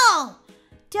no!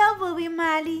 Don't worry,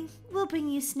 Molly. We'll bring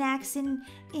you snacks in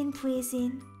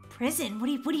prison. Prison? What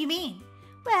do you mean?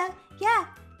 Well, yeah.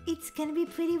 It's gonna be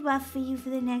pretty rough for you for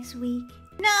the next week.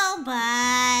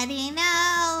 Nobody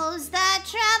knows the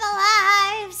trouble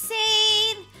I've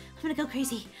seen. I'm gonna go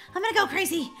crazy. I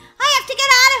have to get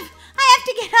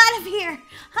out of here.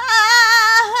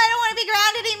 I don't want to be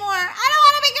grounded anymore. I don't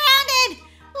want to be grounded.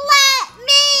 Let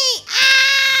me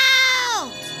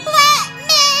out. Let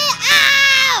me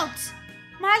out.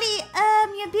 Molly,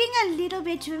 you're being a little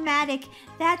bit dramatic.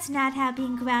 That's not how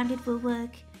being grounded will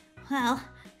work. Well,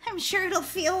 I'm sure it'll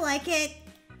feel like it.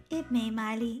 It may,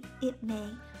 Molly, it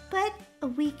may. But a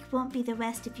week won't be the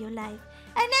rest of your life.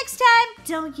 And next time,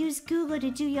 don't use Google to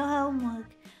do your homework.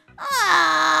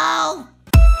 Oh!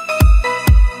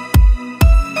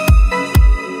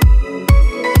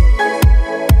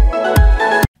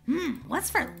 What's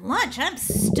for lunch? I'm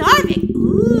starving.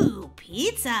 Ooh,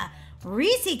 pizza.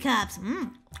 Reese cups.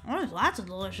 There's lots of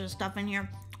delicious stuff in here.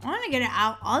 I want to get it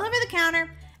out all over the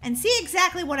counter and see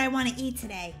exactly what I want to eat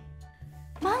today.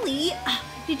 Molly,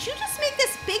 did you just make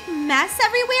this big mess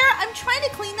everywhere? I'm trying to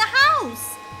clean the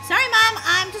house. Sorry, Mom.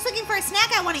 I'm just looking for a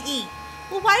snack I want to eat.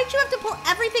 Well, why did you have to pull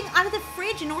everything out of the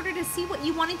fridge in order to see what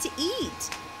you wanted to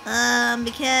eat?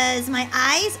 Because my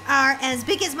eyes are as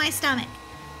big as my stomach.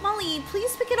 Molly,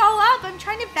 please pick it all up. I'm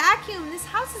trying to vacuum. This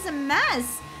house is a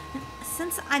mess. And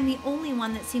since I'm the only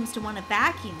one that seems to want to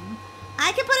vacuum,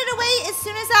 I can put it away as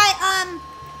soon as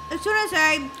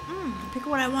I pick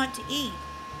what I want to eat.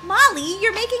 Molly,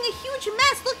 you're making a huge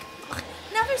mess. Look,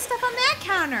 now there's stuff on that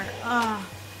counter.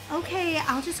 Okay,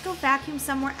 I'll just go vacuum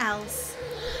somewhere else.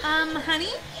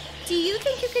 Honey, do you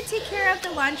think you could take care of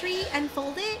the laundry and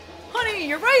fold it? Honey,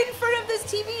 you're right in front of this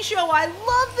TV show. I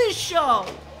love this show.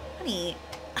 Honey,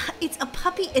 it's a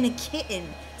puppy and a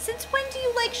kitten. Since when do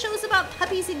you like shows about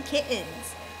puppies and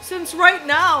kittens? Since right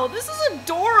now, this is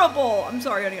adorable. I'm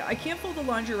sorry, honey. I can't fold the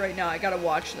laundry right now. I gotta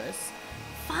watch this.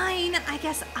 Fine, I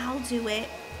guess I'll do it.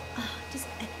 Does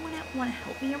anyone want to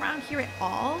help me around here at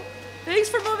all? Thanks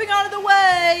for moving out of the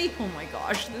way. Oh my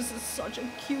gosh, this is such a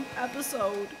cute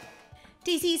episode.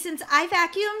 Daisy, since I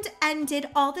vacuumed and did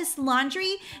all this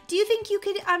laundry, do you think you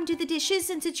could do the dishes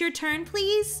since it's your turn,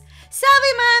 please?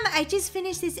 Sorry, Mom. I just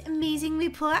finished this amazing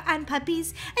report on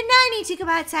puppies, and now I need to go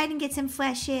outside and get some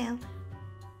fresh air.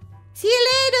 See you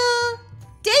later.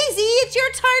 Daisy, it's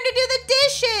your turn to do the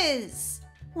dishes.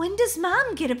 When does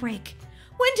Mom get a break?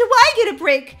 When do I get a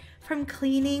break? From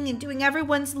cleaning and doing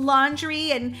everyone's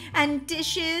laundry and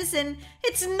dishes, and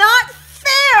it's not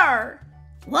fair.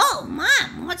 Whoa,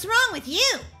 Mom, what's wrong with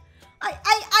you? I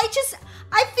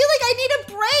feel like I need a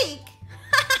break.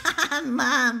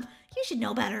 Mom, you should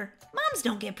know better. Moms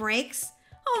don't get breaks.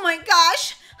 Oh my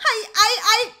gosh,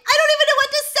 I don't even know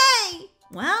what to say.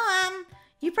 Well,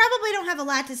 you probably don't have a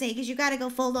lot to say because you gotta go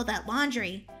fold all that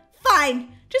laundry.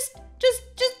 Fine, just don't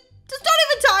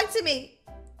even talk to me.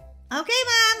 Okay,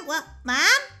 Mom. Well,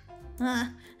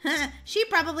 Mom? She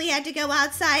probably had to go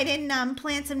outside and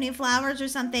plant some new flowers or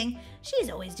something. She's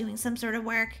always doing some sort of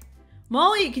work.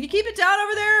 Molly, can you keep it down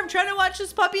over there? I'm trying to watch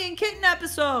this puppy and kitten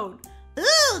episode.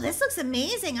 Ooh, this looks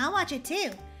amazing. I'll watch it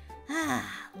too.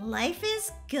 Life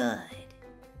is good.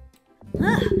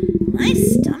 My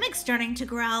stomach's starting to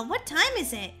growl. What time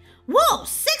is it? Whoa,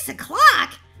 6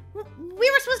 o'clock? We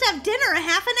were supposed to have dinner a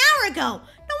half an hour ago.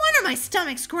 No wonder my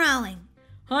stomach's growling.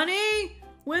 Honey,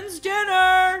 when's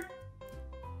dinner?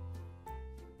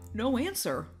 No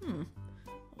answer. I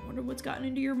wonder what's gotten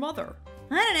into your mother.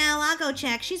 I don't know. I'll go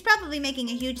check. She's probably making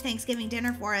a huge Thanksgiving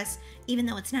dinner for us, even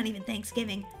though it's not even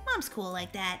Thanksgiving. Mom's cool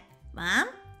like that. Mom?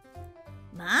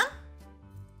 Mom?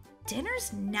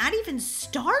 Dinner's not even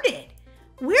started.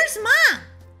 Where's Mom?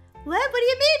 What do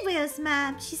you mean, where's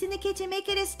Mom? She's in the kitchen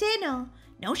making us dinner.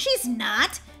 No, she's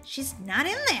not. She's not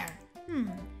in there.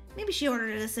 Maybe she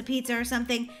ordered us a pizza or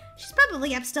something. She's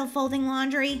probably up still folding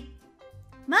laundry.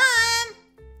 Mom!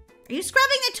 Are you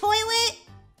scrubbing the toilet?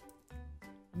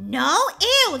 No?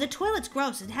 Ew, the toilet's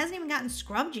gross. It hasn't even gotten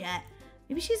scrubbed yet.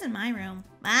 Maybe she's in my room.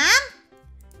 Mom?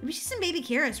 Maybe she's in Baby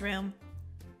Kira's room.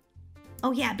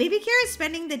 Oh yeah, Baby Kira's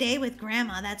spending the day with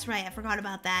Grandma. That's right, I forgot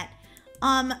about that.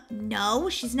 No,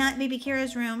 she's not in Baby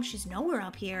Kira's room. She's nowhere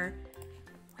up here.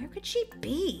 Where could she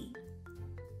be?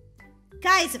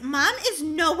 Guys, Mom is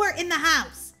nowhere in the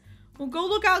house. Well, go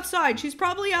look outside. She's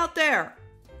probably out there.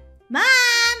 Mom!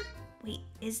 Wait,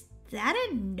 is that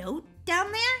a note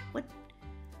down there?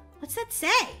 What's that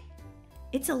say?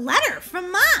 It's a letter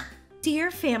from Mom. Dear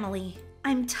family,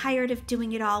 I'm tired of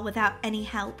doing it all without any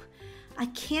help. I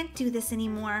can't do this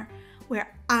anymore,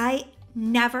 where I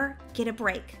never get a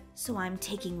break, so I'm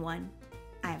taking one.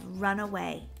 I've run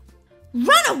away.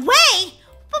 Run away?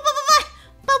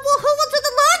 But who will do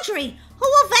the laundry? Who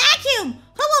will vacuum?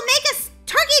 Who will make us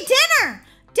turkey dinner?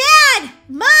 Dad!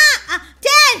 Mom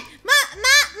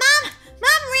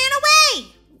ran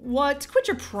away! What? Quit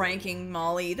your pranking,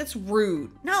 Molly. That's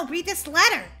rude. No, read this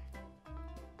letter.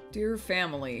 Dear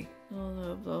family.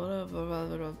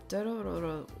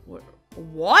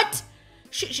 What?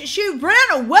 She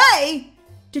ran away?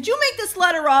 Did you make this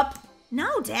letter up?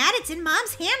 No, Dad, it's in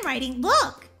Mom's handwriting.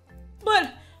 Look.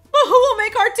 But who will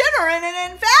make our dinner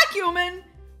and vacuum and...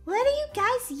 What are you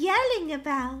guys yelling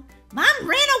about? Mom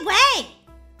ran away.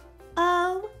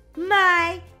 Oh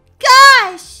my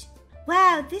gosh.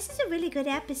 Wow, this is a really good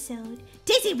episode.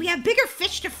 Daisy, we have bigger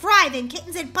fish to fry than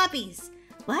kittens and puppies.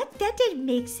 What? That didn't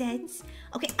make sense.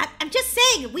 Okay, I'm just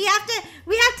saying we have to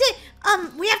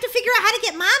figure out how to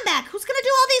get Mom back. Who's gonna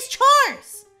do all these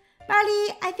chores?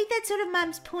 Marley, I think that's sort of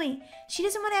Mom's point. She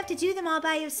doesn't want to have to do them all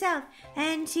by herself,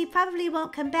 and she probably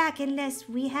won't come back unless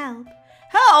we help.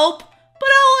 Help? But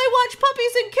I only watch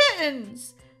puppies and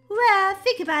kittens. Well,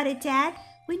 think about it, Dad.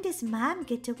 When does Mom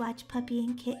get to watch Puppy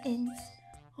and Kittens?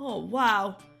 Oh,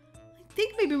 wow. I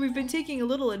think maybe we've been taking a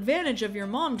little advantage of your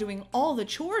mom doing all the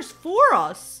chores for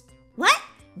us. What?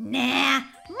 Nah,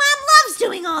 Mom loves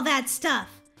doing all that stuff.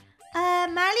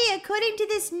 Marley, according to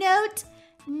this note,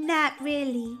 not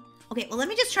really. Okay, well, let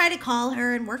me just try to call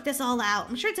her and work this all out.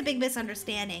 I'm sure it's a big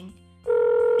misunderstanding.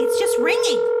 It's just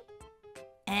ringing.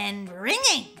 And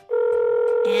ringing.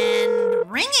 And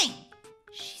ringing.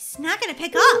 She's not gonna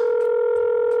pick up.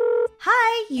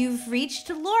 Hi, you've reached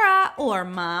Laura, or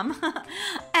Mom.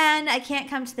 And I can't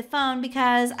come to the phone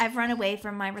because I've run away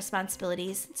from my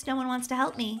responsibilities since no one wants to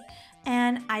help me.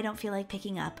 And I don't feel like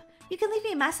picking up. You can leave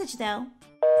me a message, though.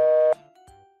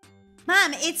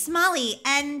 Mom, it's Molly,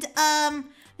 and,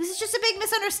 this is just a big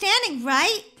misunderstanding,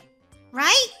 right?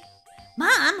 Right?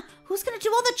 Mom, who's gonna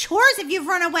do all the chores if you've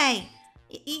run away?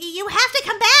 You have to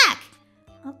come back.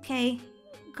 Okay,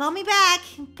 call me back.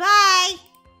 Bye.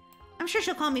 I'm sure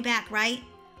she'll call me back, right?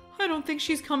 I don't think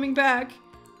she's coming back.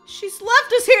 She's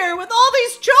left us here with all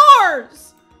these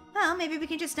chores. Well, maybe we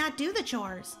can just not do the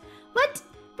chores. What?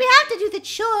 We have to do the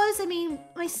chores. I mean,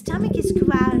 my stomach is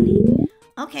growling.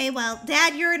 Okay, well,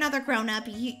 Dad, you're another grown-up.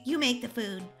 You make the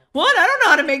food. What? I don't know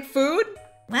how to make food.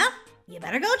 Well, you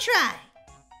better go try.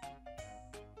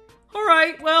 All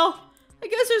right, well, I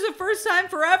guess there's a first time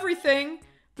for everything.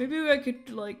 Maybe I could,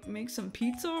 like, make some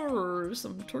pizza or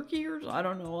some turkey or I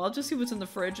don't know. I'll just see what's in the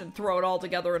fridge and throw it all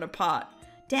together in a pot.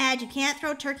 Dad, you can't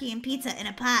throw turkey and pizza in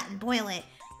a pot and boil it.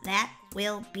 That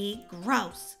will be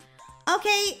gross.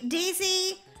 Okay,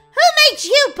 Daisy. Who made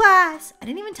you boss? I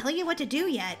didn't even tell you what to do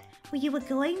yet. Well, you were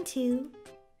going to.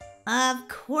 Of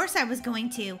course I was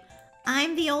going to.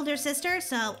 I'm the older sister,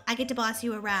 so I get to boss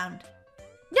you around.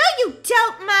 No, you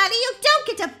don't, Molly. You don't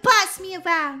get to boss me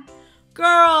around.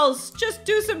 Girls, just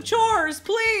do some chores,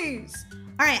 please.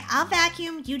 All right, I'll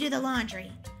vacuum. You do the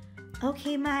laundry.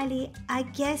 Okay, Molly. I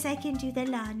guess I can do the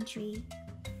laundry.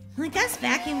 I guess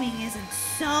vacuuming isn't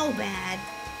so bad.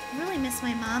 I really miss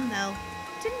my mom, though.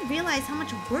 Didn't realize how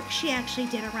much work she actually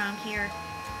did around here.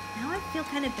 Now I feel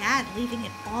kind of bad leaving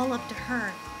it all up to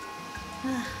her.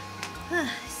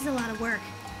 This is a lot of work.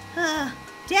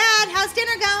 Dad, how's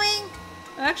dinner going?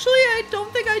 Actually, I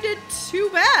don't think I did too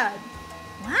bad.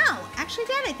 Wow, actually,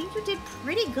 Dad, I think you did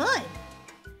pretty good.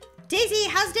 Daisy,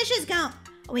 how's dishes going?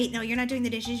 Oh, wait, no, you're not doing the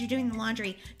dishes. You're doing the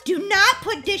laundry. Do not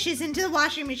put dishes into the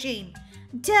washing machine.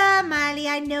 Duh, Molly,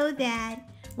 I know that.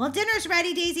 Well, dinner's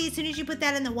ready, Daisy, as soon as you put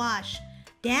that in the wash.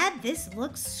 Dad, this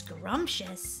looks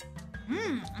scrumptious.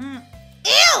 Ew!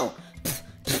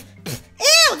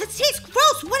 Ew, this tastes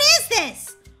gross. What is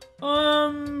this?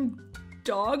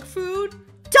 Dog food?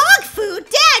 Dog food?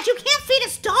 Dad, you can't feed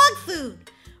us dog food.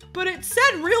 But it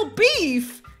said real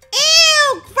beef.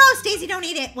 Ew, gross. Daisy, don't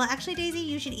eat it. Well, actually, Daisy,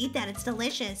 you should eat that. It's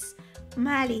delicious.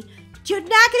 Molly, you're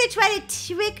not going to try to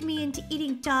trick me into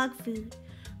eating dog food.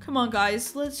 Come on,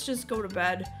 guys. Let's just go to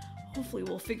bed. Hopefully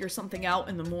we'll figure something out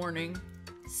in the morning.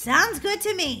 Sounds good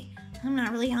to me. I'm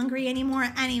not really hungry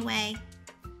anymore anyway.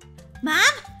 Mom?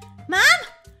 Mom?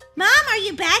 Mom, are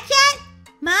you back yet?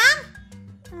 Mom?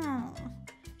 Oh,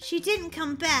 she didn't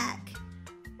come back.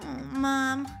 Oh,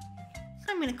 Mom.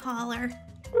 I'm gonna call her.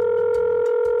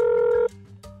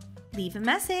 Leave a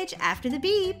message after the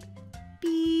beep.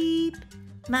 Beep.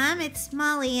 Mom, it's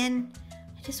Molly, and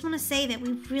I just want to say that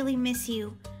we really miss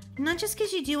you. Not just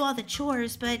because you do all the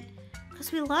chores, but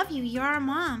because we love you. You're our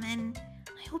mom, and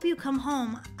I hope you come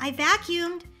home. I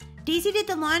vacuumed. Daisy did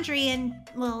the laundry, and,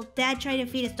 well, Dad tried to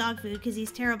feed us dog food because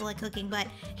he's terrible at cooking, but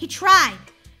he tried.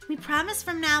 We promise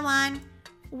from now on,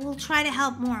 we'll try to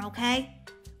help more, okay?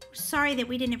 We're sorry that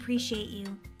we didn't appreciate you.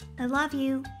 I love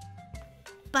you.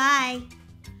 Bye.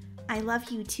 I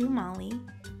love you too, Molly.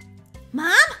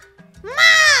 Mom?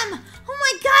 Mom! Oh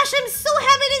my gosh, I'm so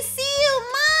happy to see you,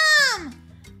 Mom!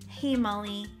 Hey,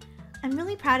 Molly. I'm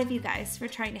really proud of you guys for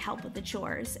trying to help with the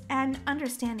chores and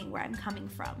understanding where I'm coming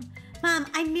from. Mom,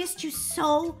 I missed you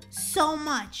so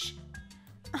much.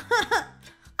 I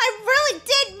really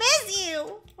did miss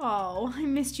you. Oh, I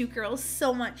missed you girls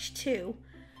so much too.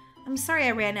 I'm sorry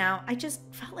I ran out. I just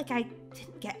felt like I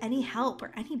didn't get any help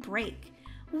or any break.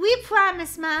 We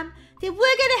promise, Mom, that we're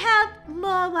gonna help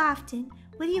more often.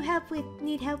 What do you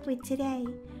need help with today?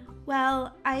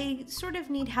 Well, I sort of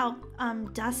need help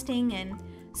dusting and...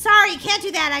 Sorry, can't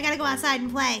do that. I gotta go outside and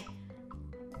play.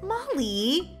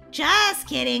 Molly, just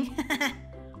kidding.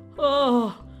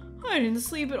 Oh, I didn't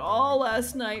sleep at all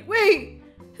last night. Wait,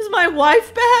 is my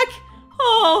wife back?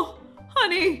 Oh,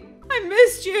 honey, I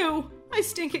missed you. I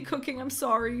stink at cooking, I'm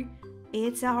sorry.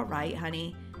 It's all right,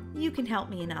 honey. You can help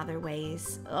me in other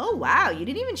ways. Oh, wow, you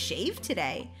didn't even shave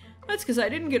today. That's because I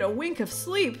didn't get a wink of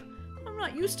sleep. I'm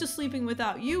not used to sleeping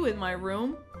without you in my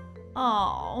room.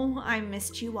 Oh, I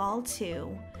missed you all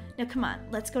too. Now come on,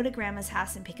 let's go to Grandma's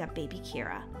house and pick up baby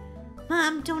Kira.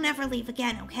 Mom, don't ever leave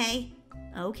again, okay?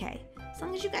 Okay, as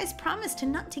long as you guys promise to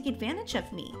not take advantage of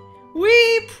me.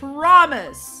 We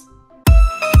promise!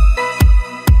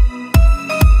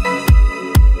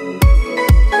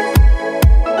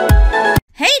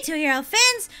 Hero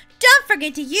fans, don't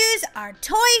forget to use our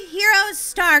Toy Heroes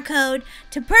star code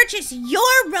to purchase your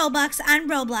Robux on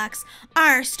Roblox.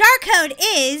 Our star code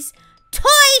is Toy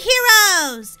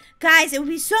Heroes. Guys, it would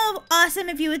be so awesome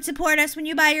if you would support us when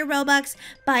you buy your Robux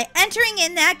by entering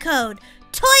in that code,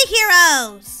 Toy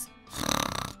Heroes.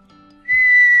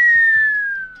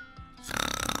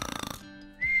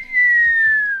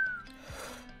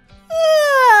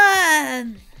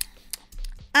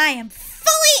 I am fully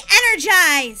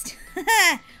energized.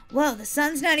 Whoa, the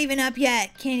sun's not even up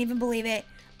yet. Can't even believe it.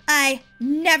 I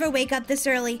never wake up this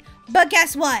early. But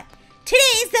guess what?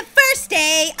 Today's the first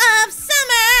day of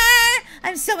summer.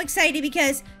 I'm so excited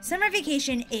because summer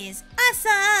vacation is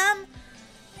awesome.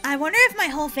 I wonder if my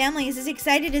whole family is as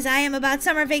excited as I am about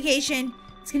summer vacation.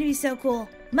 It's gonna be so cool.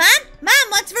 Mom? Mom,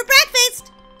 what's for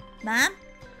breakfast? Mom?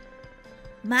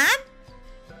 Mom?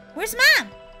 Where's Mom?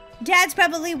 Dad's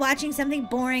probably watching something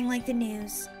boring like the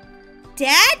news.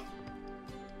 Dad?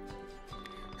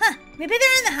 Huh, maybe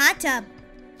they're in the hot tub.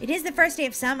 It is the first day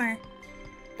of summer.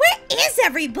 Where is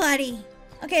everybody?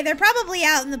 Okay, they're probably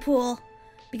out in the pool.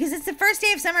 Because it's the first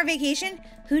day of summer vacation.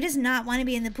 Who does not want to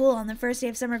be in the pool on the first day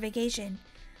of summer vacation?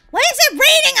 Why is it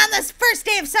raining on this first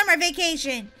day of summer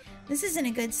vacation? This isn't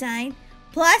a good sign.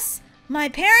 Plus, my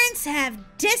parents have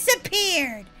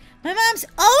disappeared. My mom's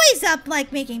always up,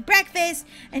 like, making breakfast.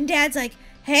 And Dad's like,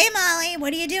 hey, Molly,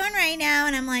 what are you doing right now?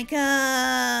 And I'm like,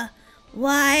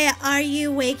 why are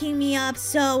you waking me up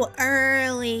so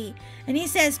early? And he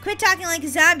says, quit talking like a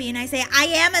zombie. And I say, I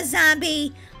am a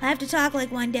zombie. I have to talk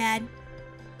like one, Dad.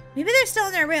 Maybe they're still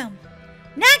in their room.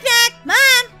 Knock, knock,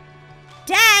 Mom.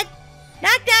 Dad.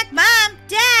 Knock, knock, Mom.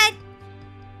 Dad.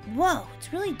 Whoa,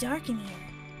 it's really dark in here.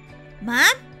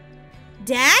 Mom?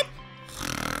 Dad?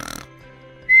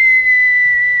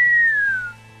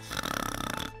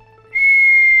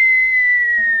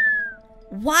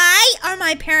 Why are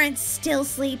my parents still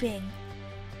sleeping?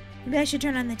 Maybe I should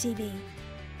turn on the TV.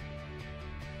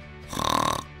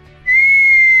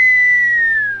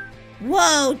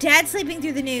 Whoa, Dad's sleeping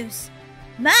through the news.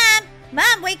 Mom!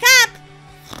 Mom, wake up!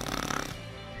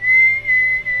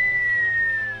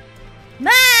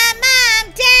 Mom!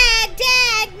 Mom! Dad!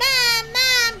 Dad! Mom!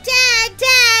 Mom! Dad!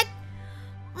 Dad!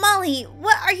 Molly,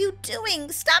 what are you doing?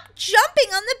 Stop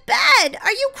jumping on the bed!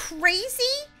 Are you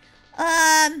crazy?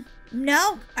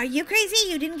 No. Are you crazy?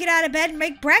 You didn't get out of bed and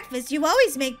make breakfast. You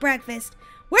always make breakfast.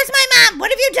 Where's my mom?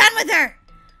 What have you done with her?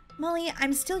 Molly,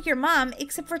 I'm still your mom,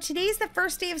 except for today's the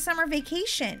first day of summer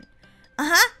vacation.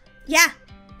 Uh-huh. Yeah.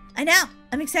 I know.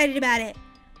 I'm excited about it.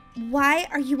 Why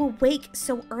are you awake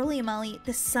so early, Molly?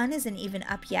 The sun isn't even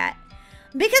up yet.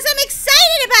 Because I'm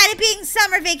excited about it being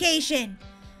summer vacation.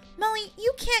 Molly,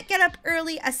 you can't get up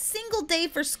early a single day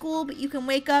for school, but you can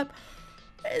wake up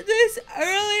this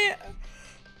early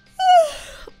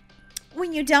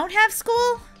when you don't have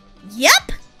school?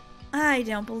 Yep. I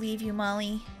don't believe you,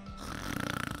 Molly.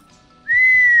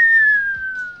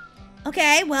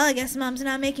 Okay, well, I guess Mom's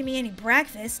not making me any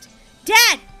breakfast.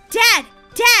 Dad! Dad!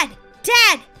 Dad!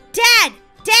 Dad! Dad!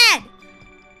 Dad!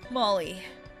 Molly,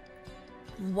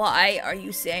 why are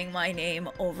you saying my name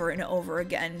over and over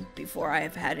again before I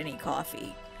have had any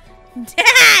coffee?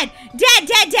 Dad! Dad!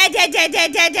 Dad! Dad! Dad! Dad!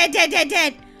 Dad! Dad! Dad! Dad! Dad!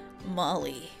 Dad!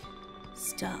 Molly,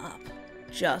 stop.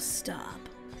 Just stop.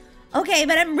 Okay,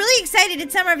 but I'm really excited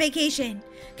it's summer vacation.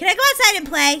 Can I go outside and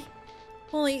play?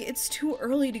 Molly, it's too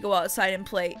early to go outside and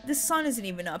play. The sun isn't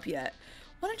even up yet.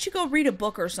 Why don't you go read a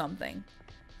book or something?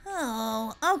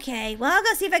 Oh, okay. Well, I'll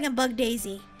go see if I can bug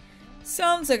Daisy.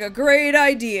 Sounds like a great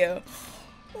idea.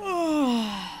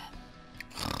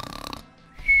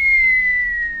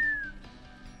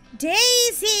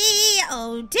 Daisy!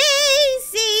 Oh,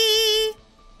 Daisy!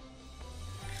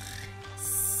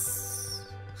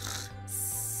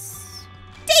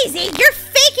 Daisy, you're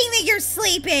faking that you're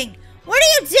sleeping! What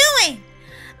are you doing?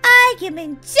 I am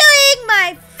enjoying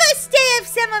my first day of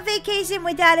summer vacation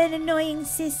without an annoying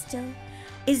sister.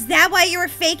 Is that why you were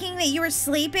faking that you were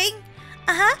sleeping?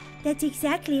 Uh-huh, that's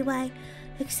exactly why.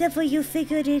 Except for you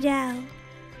figured it out.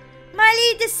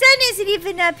 Marley, the sun isn't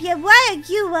even up yet. Why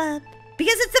are you up?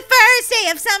 Because it's the first day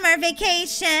of summer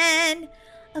vacation.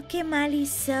 Okay, Marley,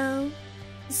 so?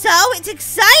 So, it's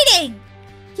exciting!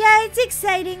 Yeah, it's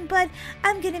exciting, but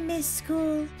I'm gonna miss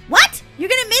school. What? You're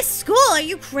gonna miss school? Are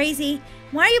you crazy?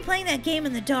 Why are you playing that game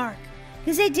in the dark?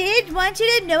 Because I did want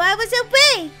you to know I was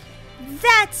awake.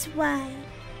 That's why.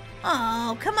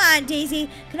 Oh, come on, Daisy.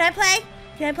 Can I play?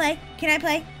 Can I play? Can I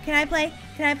play? Can I play?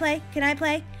 Can I play? Can I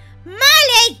play?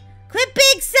 Marley! Quit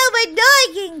being so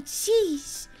annoying.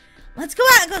 Jeez. Let's go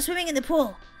out and go swimming in the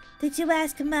pool. Did you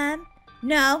ask Mom?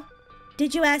 No.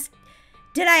 Did you ask...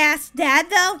 Did I ask Dad,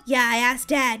 though? Yeah, I asked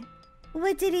Dad.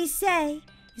 What did he say?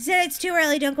 He said it's too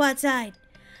early, don't go outside.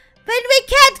 But we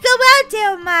can't go out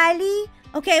there, Molly.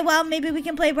 Okay, well, maybe we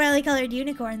can play Brightly Colored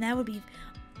Unicorn. That would be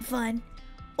fun.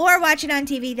 Or watch it on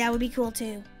TV. That would be cool,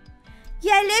 too.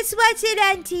 Yeah, let's watch it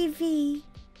on TV.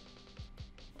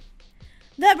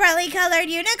 The Brightly Colored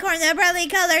Unicorn, the Brightly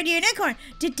Colored Unicorn.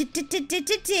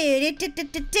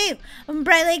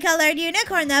 Brightly Colored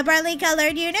Unicorn, the Brightly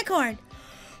Colored Unicorn.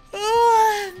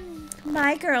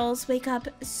 My girls wake up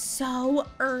so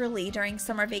early during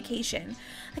summer vacation.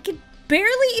 I could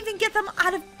barely even get them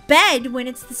out of bed when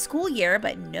it's the school year,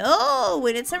 but no,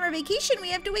 when it's summer vacation, we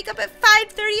have to wake up at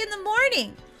 5:30 in the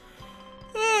morning.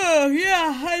 Oh,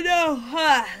 yeah, I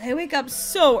know. They wake up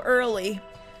so early.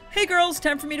 Hey, girls,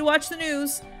 time for me to watch the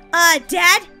news.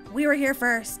 Dad, we were here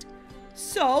first.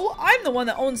 So, I'm the one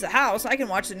that owns the house. I can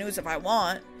watch the news if I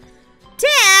want.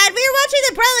 Dad, we were watching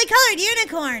the Brightly Colored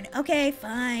Unicorn. Okay,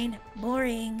 fine.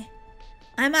 Boring.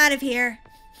 I'm out of here.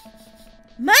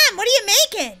 Mom, what are you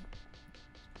making?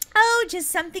 Oh, just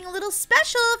something a little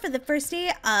special for the first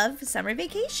day of summer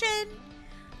vacation.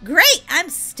 Great, I'm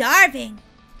starving.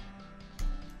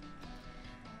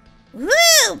 Woo,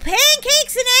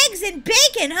 pancakes and eggs and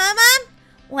bacon, huh, Mom?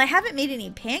 Well, I haven't made any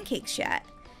pancakes yet.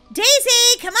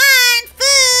 Daisy, come on,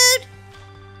 food.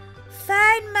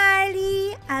 Fine,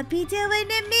 Marley. I'll be there in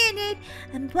a minute.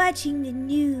 I'm watching the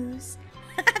news.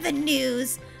 The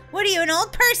news? What are you, an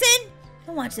old person?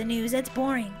 Don't watch the news, that's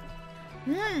boring.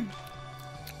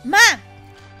 Mom!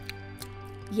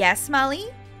 Yes, Molly?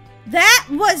 That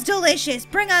was delicious.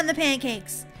 Bring on the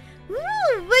pancakes.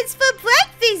 Ooh, what's for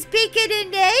breakfast? Bacon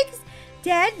and eggs?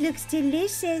 That looks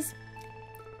delicious.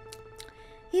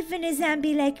 Even a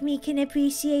zombie like me can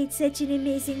appreciate such an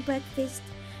amazing breakfast.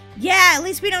 Yeah, at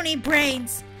least we don't need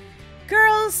brains.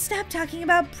 Girls, stop talking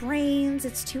about brains.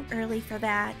 It's too early for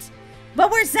that. But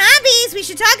we're zombies. We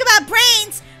should talk about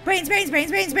brains. Brains, brains,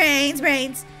 brains, brains, brains,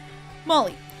 brains.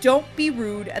 Molly, don't be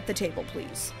rude at the table,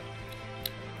 please.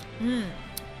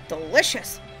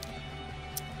 Delicious.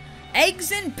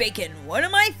 Eggs and bacon, one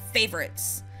of my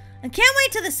favorites. I can't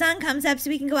wait till the sun comes up so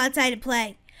we can go outside and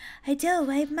play. I know,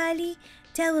 right, Molly?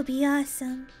 That will be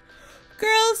awesome.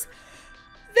 Girls,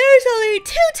 there's only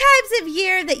 2 times of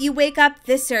year that you wake up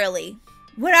this early.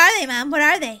 What are they, Mom? What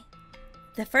are they?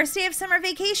 The first day of summer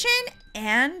vacation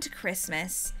and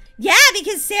Christmas. Yeah,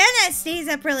 because Santa stays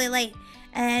up really late.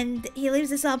 And he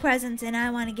leaves us all presents, and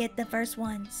I want to get the first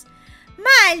ones.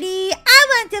 Molly, I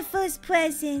want the first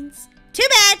presents. Too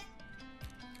bad.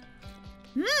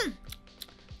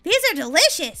 These are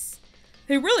delicious.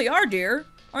 They really are, dear.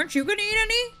 Aren't you gonna eat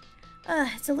any?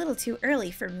 It's a little too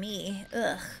early for me.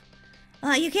 Ugh.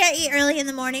 You can't eat early in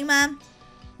the morning, Mom?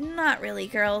 Not really,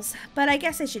 girls. But I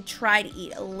guess I should try to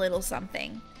eat a little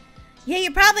something. Yeah,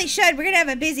 you probably should. We're gonna have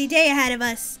a busy day ahead of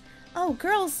us. Oh,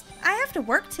 girls, I have to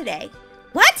work today.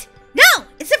 What? No!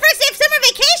 It's the first day of summer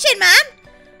vacation, Mom!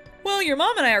 Well, your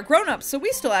mom and I are grown-ups, so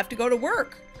we still have to go to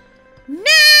work.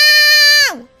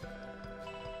 No!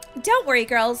 Don't worry,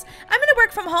 girls. I'm gonna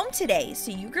work from home today, so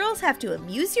you girls have to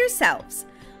amuse yourselves.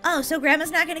 Oh, so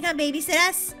Grandma's not gonna come babysit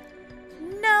us?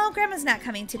 No, Grandma's not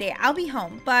coming today. I'll be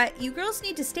home, but you girls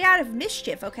need to stay out of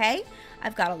mischief, okay?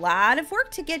 I've got a lot of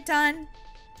work to get done.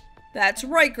 That's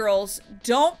right, girls.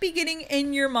 Don't be getting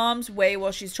in your mom's way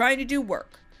while she's trying to do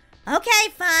work. Okay,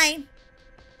 fine.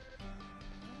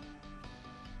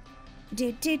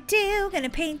 Gonna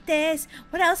paint this.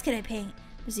 What else can I paint?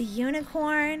 There's a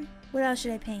unicorn. What else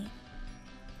should I paint?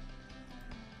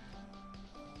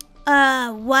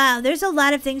 Wow. There's a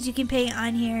lot of things you can paint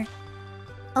on here.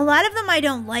 A lot of them I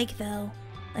don't like, though.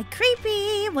 Like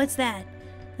creepy. What's that?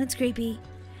 That's creepy.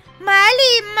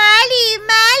 Molly, Molly,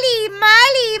 Molly,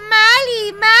 Molly,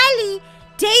 Molly, Molly.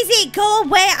 Daisy, go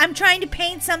away. I'm trying to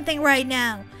paint something right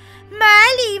now.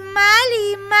 Molly,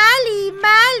 Molly, Molly,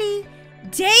 Molly.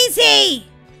 Daisy!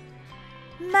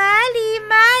 Molly,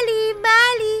 Molly,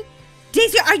 Molly.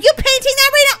 Daisy, are you painting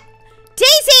that right now?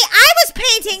 Daisy, I was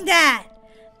painting that!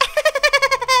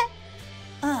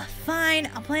 Oh, fine.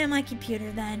 I'll play on my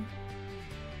computer then.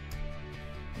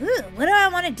 Ooh, what do I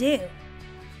want to do?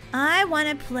 I want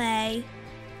to play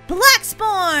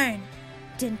Blackspawn!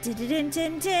 Dun, dun, dun,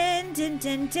 dun, dun, dun,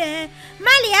 dun, dun.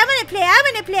 Molly, I want to play, I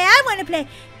want to play, I want to play.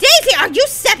 Daisy, are you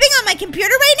stepping on my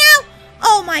computer right now?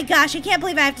 Oh my gosh, I can't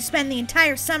believe I have to spend the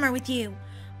entire summer with you.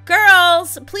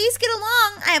 Girls, please get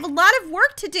along. I have a lot of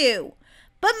work to do.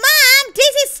 But Mom,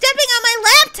 Daisy's stepping on my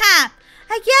laptop.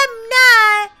 I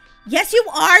am not. Yes, you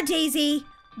are, Daisy.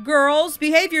 Girls,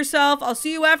 behave yourself. I'll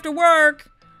see you after work.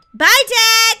 Bye,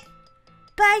 Dad.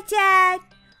 Bye, Dad.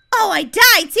 Oh, I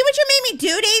died. See what you made me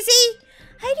do, Daisy?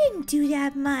 I didn't do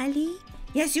that, Molly.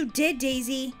 Yes, you did,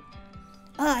 Daisy.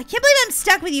 Oh, I can't believe I'm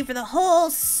stuck with you for the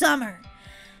whole summer.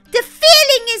 The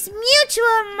feeling is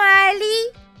mutual,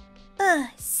 Marley.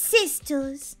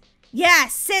 Sisters. Yeah,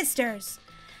 sisters.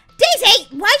 Daisy,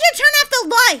 why'd you turn off the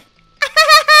light?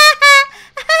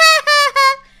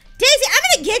 Daisy, I'm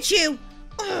gonna get you.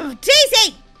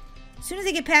 Daisy! As soon as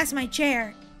I get past my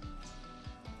chair.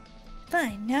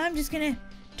 Fine, now I'm just gonna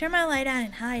turn my light on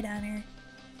and hide on her.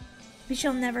 Maybe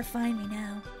she'll never find me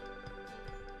now.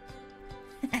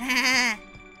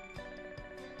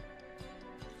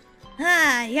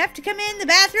 You have to come in the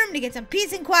bathroom to get some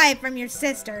peace and quiet from your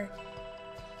sister.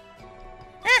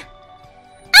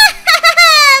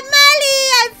 Molly,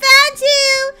 I found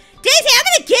you! Daisy, I'm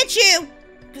gonna get you!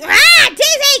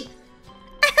 Daisy!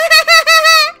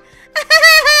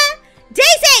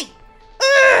 Daisy!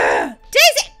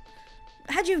 Daisy!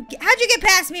 How'd you get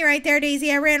past me right there,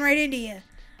 Daisy? I ran right into you.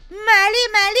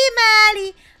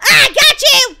 Molly. I got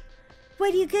you!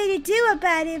 What are you gonna do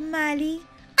about it, Molly?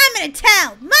 I'm gonna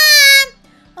tell Mom!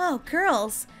 Oh,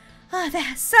 girls. Oh, the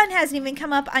sun hasn't even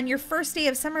come up on your first day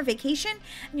of summer vacation,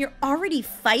 and you're already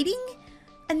fighting?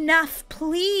 Enough,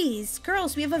 please.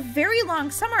 Girls, we have a very long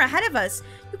summer ahead of us.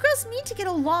 You girls need to get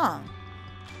along.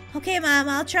 Okay, Mom,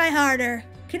 I'll try harder.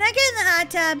 Can I get in the hot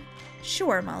tub?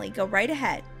 Sure, Molly, go right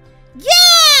ahead.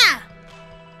 Yeah!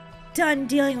 Done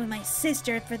dealing with my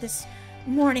sister for this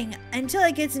morning until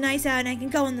it gets nice out and I can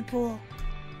go in the pool.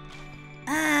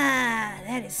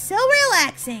 That is so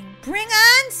relaxing. Bring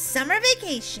on summer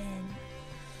vacation.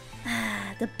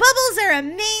 The bubbles are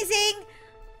amazing.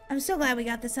 I'm so glad we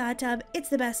got this hot tub. It's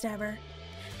the best ever.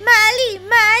 Molly,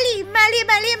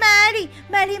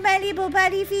 bo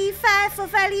body fee fi fo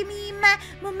fali me ma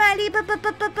Molly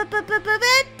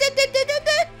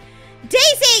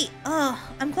Daisy! Oh,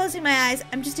 I'm closing my eyes.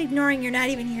 I'm just ignoring you're not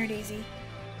even here, Daisy.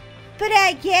 But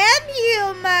I am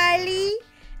you, Molly.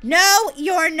 No,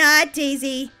 you're not,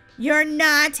 Daisy. You're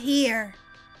not here.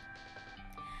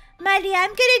 Molly, I'm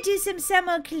gonna do some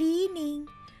summer cleaning.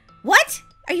 What?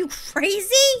 Are you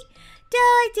crazy? No,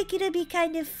 I think it'll be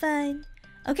kind of fun.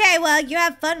 Okay, well, you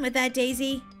have fun with that,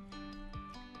 Daisy.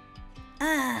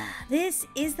 This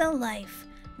is the life.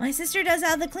 My sister does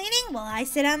all the cleaning while I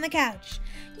sit on the couch.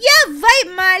 You're right,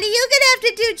 Molly. You're gonna have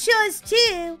to do chores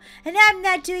too. And I'm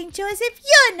not doing chores if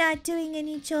you're not doing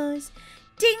any chores.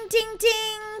 Ding, ding,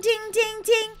 ding, ding, ding,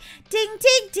 ding, ding,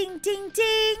 ding, ding, ding,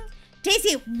 ding.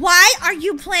 Daisy, why are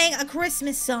you playing a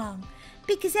Christmas song?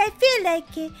 Because I feel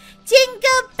like it.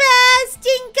 Jingle bells,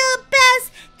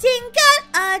 jingle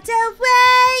all the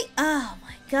way. Oh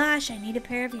my gosh, I need a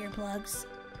pair of earplugs.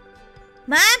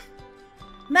 Mom?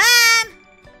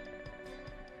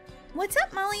 What's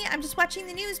up, Molly? I'm just watching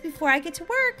the news before I get to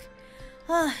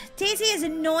work. Daisy is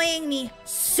annoying me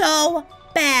so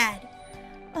bad.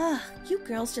 You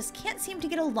girls just can't seem to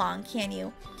get along, can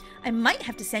you? I might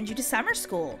have to send you to summer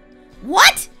school.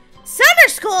 What? Summer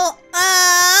school?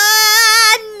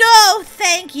 No,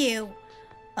 thank you.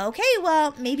 Okay,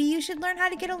 well, maybe you should learn how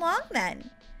to get along then.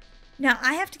 Now,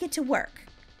 I have to get to work.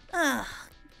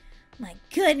 My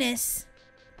goodness.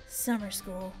 Summer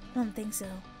school. I don't think so.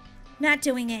 Not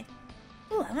doing it.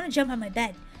 Ooh, I want to jump on my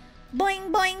bed.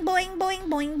 Boing, boing, boing, boing,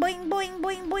 boing, boing, boing,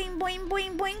 boing, boing, boing,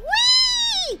 boing, boing.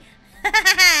 Whee!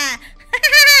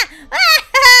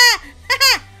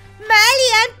 Molly,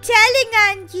 I'm telling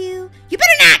on you. You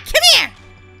better not. Come here.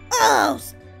 Oh,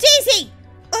 Daisy.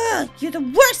 You're the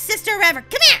worst sister ever.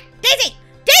 Come here. Daisy.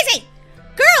 Daisy.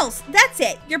 Girls, that's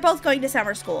it. You're both going to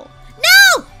summer school.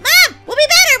 No, Mom, we'll be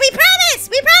better. We promise.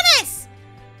 We promise.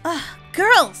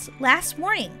 Girls, last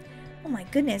warning. Oh my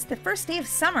goodness, the first day of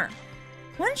summer.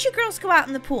 Why don't you girls go out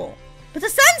in the pool? But the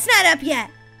sun's not up yet.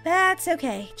 That's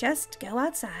okay. Just go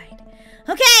outside.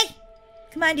 Okay.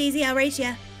 Come on, Daisy. I'll race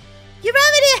you. You're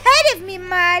already ahead of me,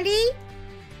 Molly.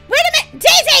 Wait a minute.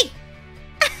 Daisy!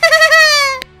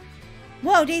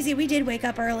 Whoa, Daisy, we did wake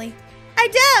up early. I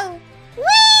do.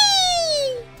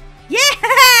 Whee!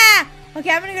 Yeah!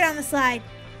 Okay, I'm going to go down the slide.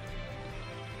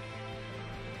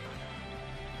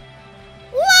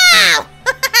 Wow!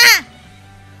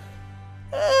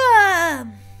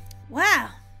 Wow.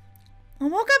 I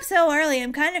woke up so early,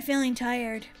 I'm kind of feeling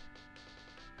tired.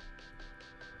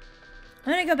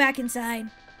 I'm gonna go back inside.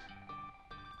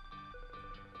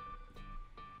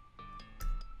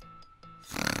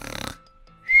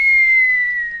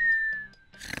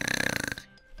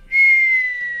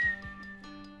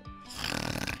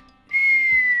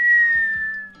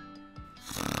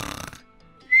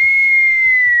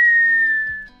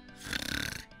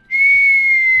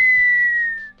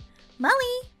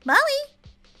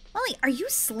 Molly, are you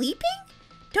sleeping?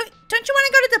 Don't you want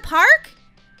to go to the park?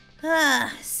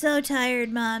 So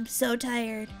tired, Mom, so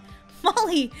tired.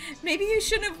 Molly, maybe you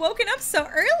shouldn't have woken up so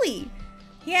early.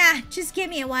 Yeah, just give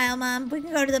me a while, Mom. We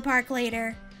can go to the park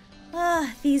later. Ugh,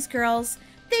 these girls.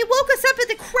 They woke us up at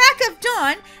the crack of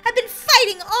dawn, have been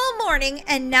fighting all morning,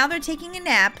 and now they're taking a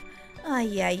nap.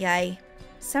 Ay, ay, ay.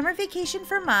 Summer vacation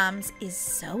for moms is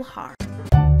so hard.